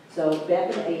 So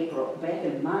back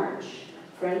in March,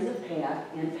 Friends of PAC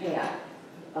and PAC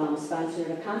sponsored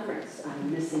a conference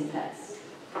on missing pets,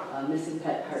 a missing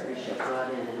pet partnership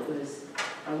brought in, and it was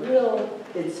a real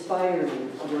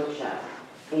inspiring workshop.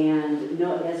 And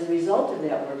as a result of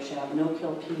that workshop, No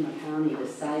Kill PIma County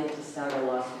decided to start a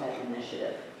lost pet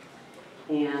initiative,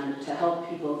 and to help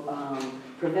people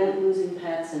prevent losing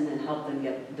pets and then help them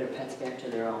get their pets back to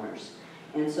their owners.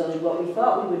 And so what we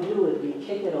thought we would do would be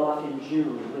kick it off in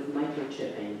June with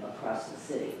microchipping across the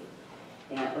city,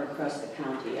 or across the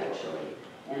county actually.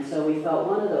 And so we thought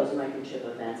one of those microchip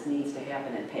events needs to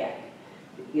happen in PAC.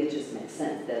 It just makes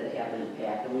sense that it happened in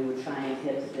PAC, and we would try and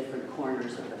hit the different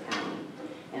corners of the county.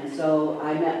 And so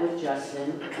I met with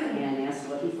Justin and asked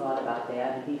what he thought about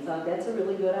that, and he thought that's a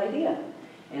really good idea.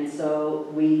 And so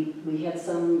we had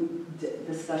some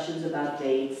discussions about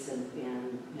dates and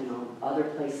other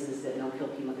places that No Kill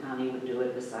PIma County would do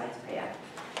it besides PAC.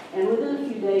 And within a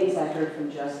few days I heard from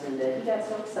Justin that he got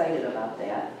so excited about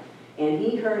that. And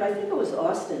he heard, I think it was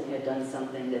Austin had done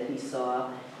something that he saw,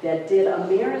 that did a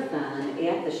marathon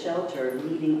at the shelter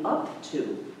leading up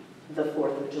to the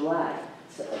 4th of July.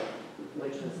 So,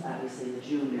 which was obviously the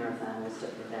June marathon was to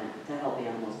help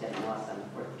animals get lost on the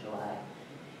 4th of July.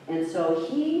 And so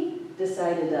he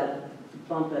decided to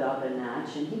bump it up a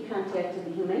notch, and he contacted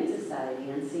the Humane Society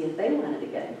and see if they wanted to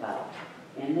get involved.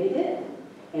 And they did.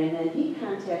 And then he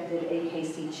contacted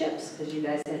AKC Chips, because you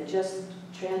guys had just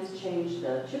changed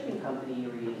the chipping company you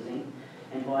were using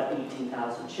and bought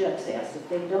 18,000 chips, asked if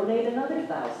they'd donate another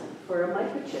 1,000 for a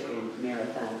microchipping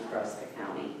marathon across the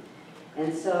county.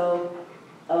 And so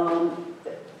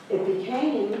it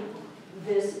became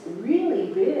this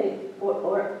really big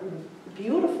or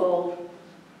beautiful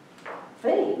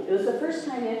thing. It was the first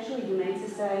time actually Humane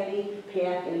Society,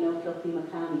 PAC, and No Kill PIma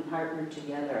County partnered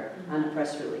together on a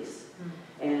press release.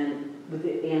 And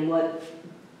what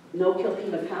No Kill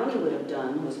PIma County would have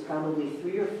done was probably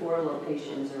 3 or 4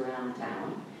 locations around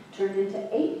town, turned into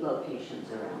 8 locations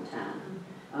around town.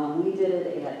 We did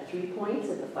it at 3 points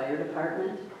at the fire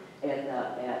department,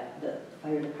 at the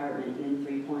fire department in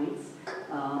 3 points.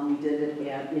 We did it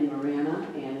in Marana,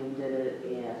 and we did it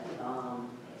at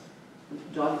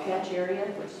Dog Patch area,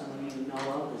 which some of you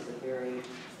know of, is a very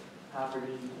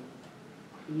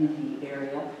poverty-needy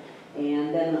area.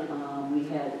 And then we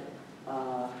had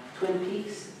Twin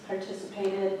Peaks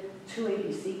participated, 2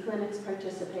 ABC clinics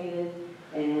participated,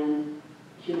 and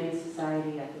Humane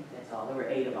Society, I think that's all, there were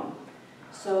 8 of them.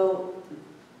 So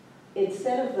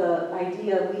instead of the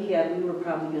idea we had, we were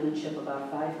probably going to chip about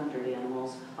 500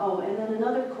 animals. Oh, and then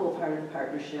another cool part of the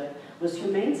partnership was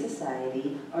Humane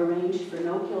Society arranged for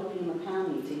no-kill Pima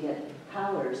County to get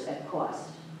collars at cost.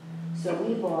 So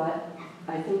we bought,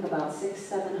 I think, about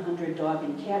 600-700 dog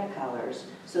and cat collars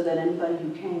so that anybody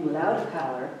who came without a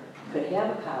collar could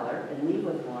have a collar and leave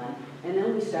with one. And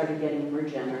then we started getting more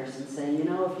generous and saying, you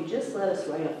know, if you just let us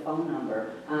write a phone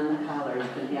number on the collar, you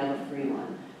can have a free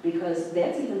one. Because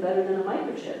that's even better than a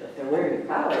microchip if they're wearing a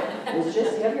collar. It's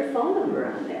just have your phone number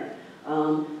on there.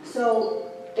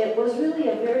 So it was really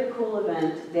a very cool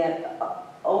event that,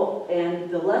 and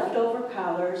the leftover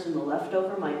collars and the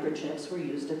leftover microchips were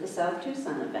used at the South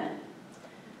Tucson event.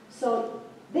 So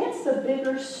that's the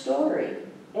bigger story.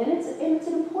 And it's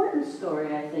an important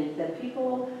story, I think, that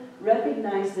people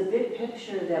recognize the big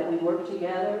picture that we work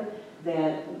together,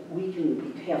 that we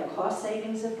can have cost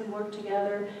savings if we work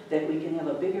together, that we can have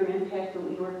a bigger impact when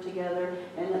we work together,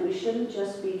 and that we shouldn't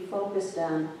just be focused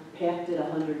on packed at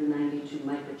 192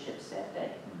 microchips that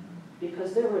day.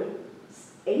 Because there were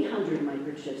 800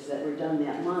 microchips that were done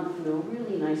that month through a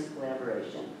really nice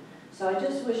collaboration. So I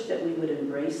just wish that we would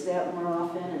embrace that more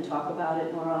often and talk about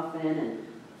it more often and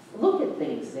look at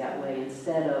things that way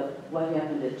instead of what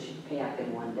happened at PAC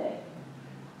in one day.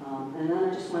 And then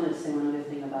I just wanted to say one other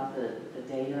thing about the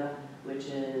data, which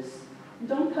is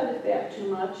don't cut it back too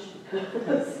much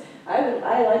because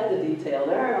I like the detail.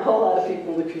 There aren't a whole lot of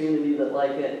people in the community that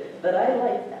like it, but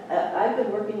I've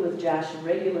been working with Josh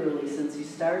regularly since he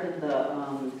started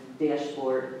the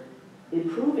dashboard,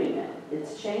 improving it.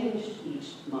 It's changed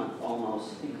each month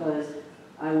almost because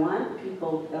I want it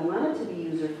to be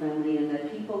user-friendly and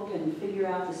that people can figure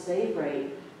out the save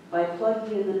rate by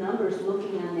plugging in the numbers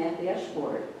looking on that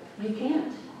dashboard. You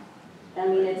can't. I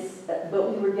mean,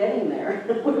 but we were getting there.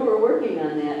 We were working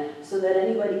on that so that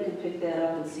anybody could pick that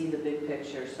up and see the big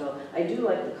picture. So I do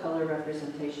like the color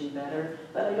representation better,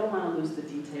 but I don't want to lose the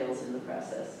details in the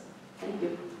process. Thank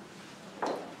you.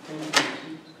 Thank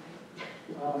you.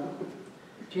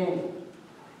 Jane.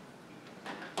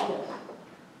 Yes.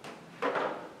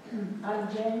 I'm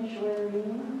Jane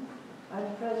Schwerin.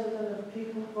 I'm president of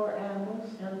People for Animals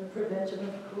and the Prevention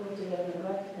of Cruelty and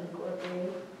Neglect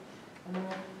Incorporated. And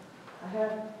I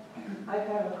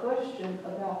have a question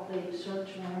about the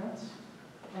search warrants,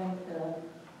 and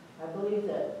I believe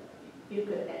that you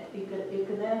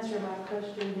can answer my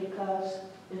question because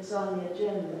it's on the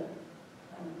agenda.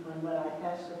 And when I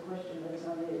ask a question that's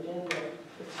on the agenda,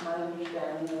 it's my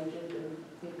understanding that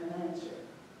you can answer.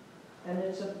 And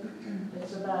it's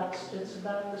about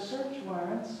the search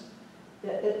warrants.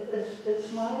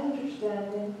 It's my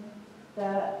understanding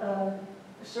that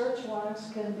search warrants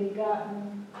can be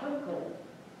gotten quickly.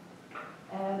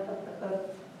 And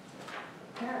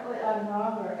apparently I'm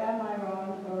wrong, or am I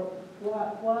wrong, or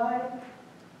why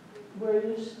were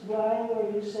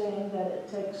you saying that it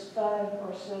takes 5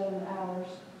 or 7 hours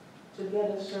to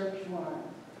get a search warrant?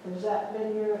 Has that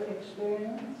been your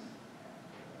experience?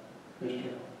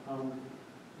 Yeah.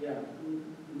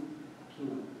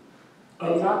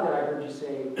 I thought that I heard you say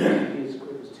it could be as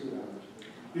quick as 2 hours.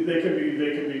 They can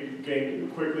be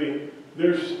gained quickly.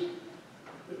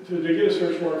 To get a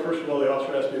search warrant, first of all, the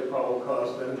officer has to be a probable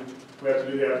cause. Then we have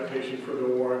to do the application for the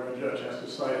warrant. The judge has to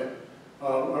sign it.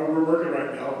 We're working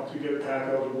right now to get PAC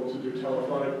eligible to do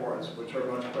telephonic warrants, which are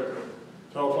much quicker.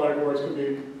 Telephonic warrants can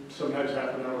be sometimes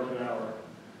half an hour to an hour.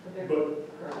 But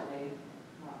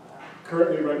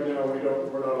currently, right now,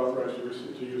 we're not authorized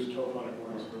to use telephonic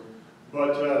warrants.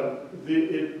 But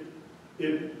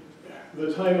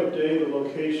the time of day, the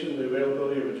location, the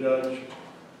availability of a judge,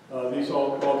 these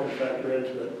all can factor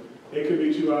into it. It could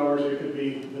be 2 hours, it could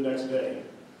be the next day.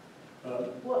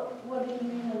 What do you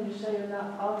mean when you say you're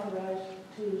not authorized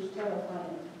to use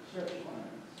telephonic search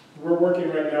warrants? We're working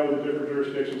right now with the different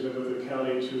jurisdictions and with the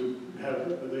county to have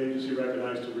the agency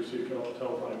recognized to receive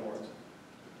telephonic warrants.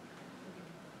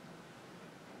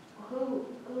 Who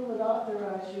would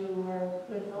authorize you or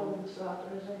withhold this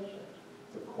authorization?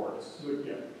 The courts.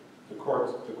 Yeah. The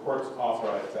courts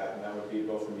authorize that, and that would be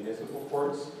both the municipal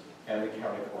courts and the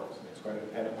county courts. And it's going to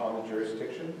depend upon the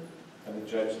jurisdiction and the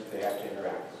judge that they have to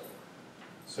interact with.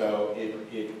 So it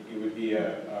would be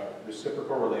a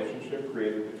reciprocal relationship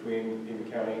created between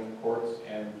the county courts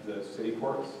and the city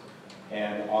courts,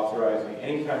 and authorizing,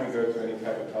 anytime you go through any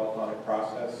type of telephonic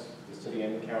process, the city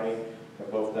and the county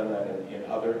have both done that in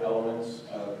other elements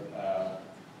of,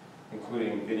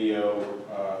 including video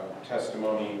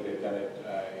testimony. They've done it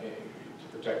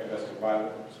to protect domestic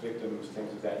violence victims,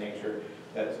 things of that nature.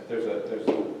 that there's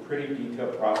a pretty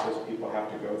detailed process people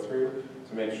have to go through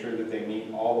to make sure that they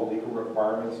meet all the legal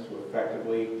requirements to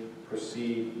effectively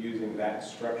proceed using that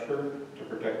structure to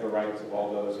protect the rights of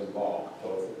all those involved,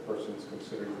 both the persons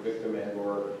considered the victim and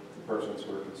or the persons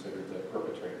who are considered the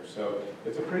perpetrator. So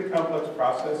it's a pretty complex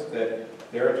process that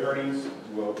their attorneys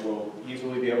will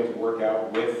easily be able to work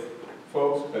out with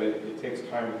folks, but it takes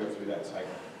time to go through that cycle.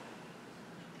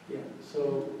 Yeah,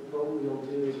 so what we'll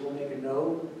do is we'll make a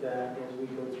note that as we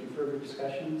go through further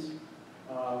discussions,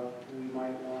 we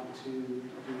might want to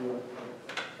do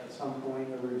at some point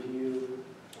a review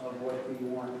of what the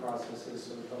warrant process is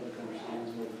so the public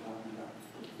understands what we're talking about.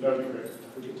 That'd be great.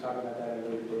 If we could talk about that at a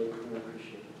later date, we would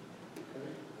appreciate it. Okay?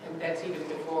 And that's even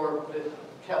before the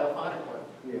telephonic one.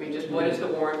 I mean, just what is the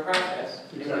warrant process?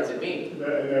 And what does it mean?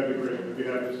 That'd be great. I'd be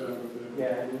happy to send it with them.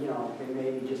 Yeah, and it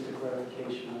may be just a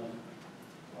clarification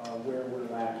of where we're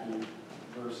lacking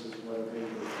versus what a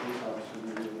regular police officer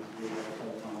may do with a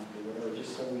telephonic or whatever,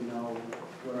 just so we know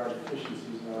what our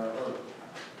deficiencies are, or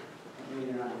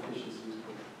maybe they're not deficiencies,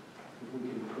 but if we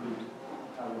can improve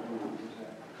how we're doing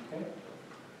that. Okay?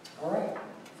 All right.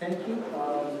 Thank you.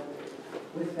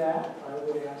 With that, I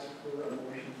would ask for a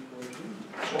motion for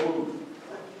adjournment.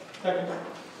 Second.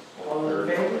 All in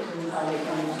favor?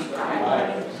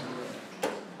 Aye.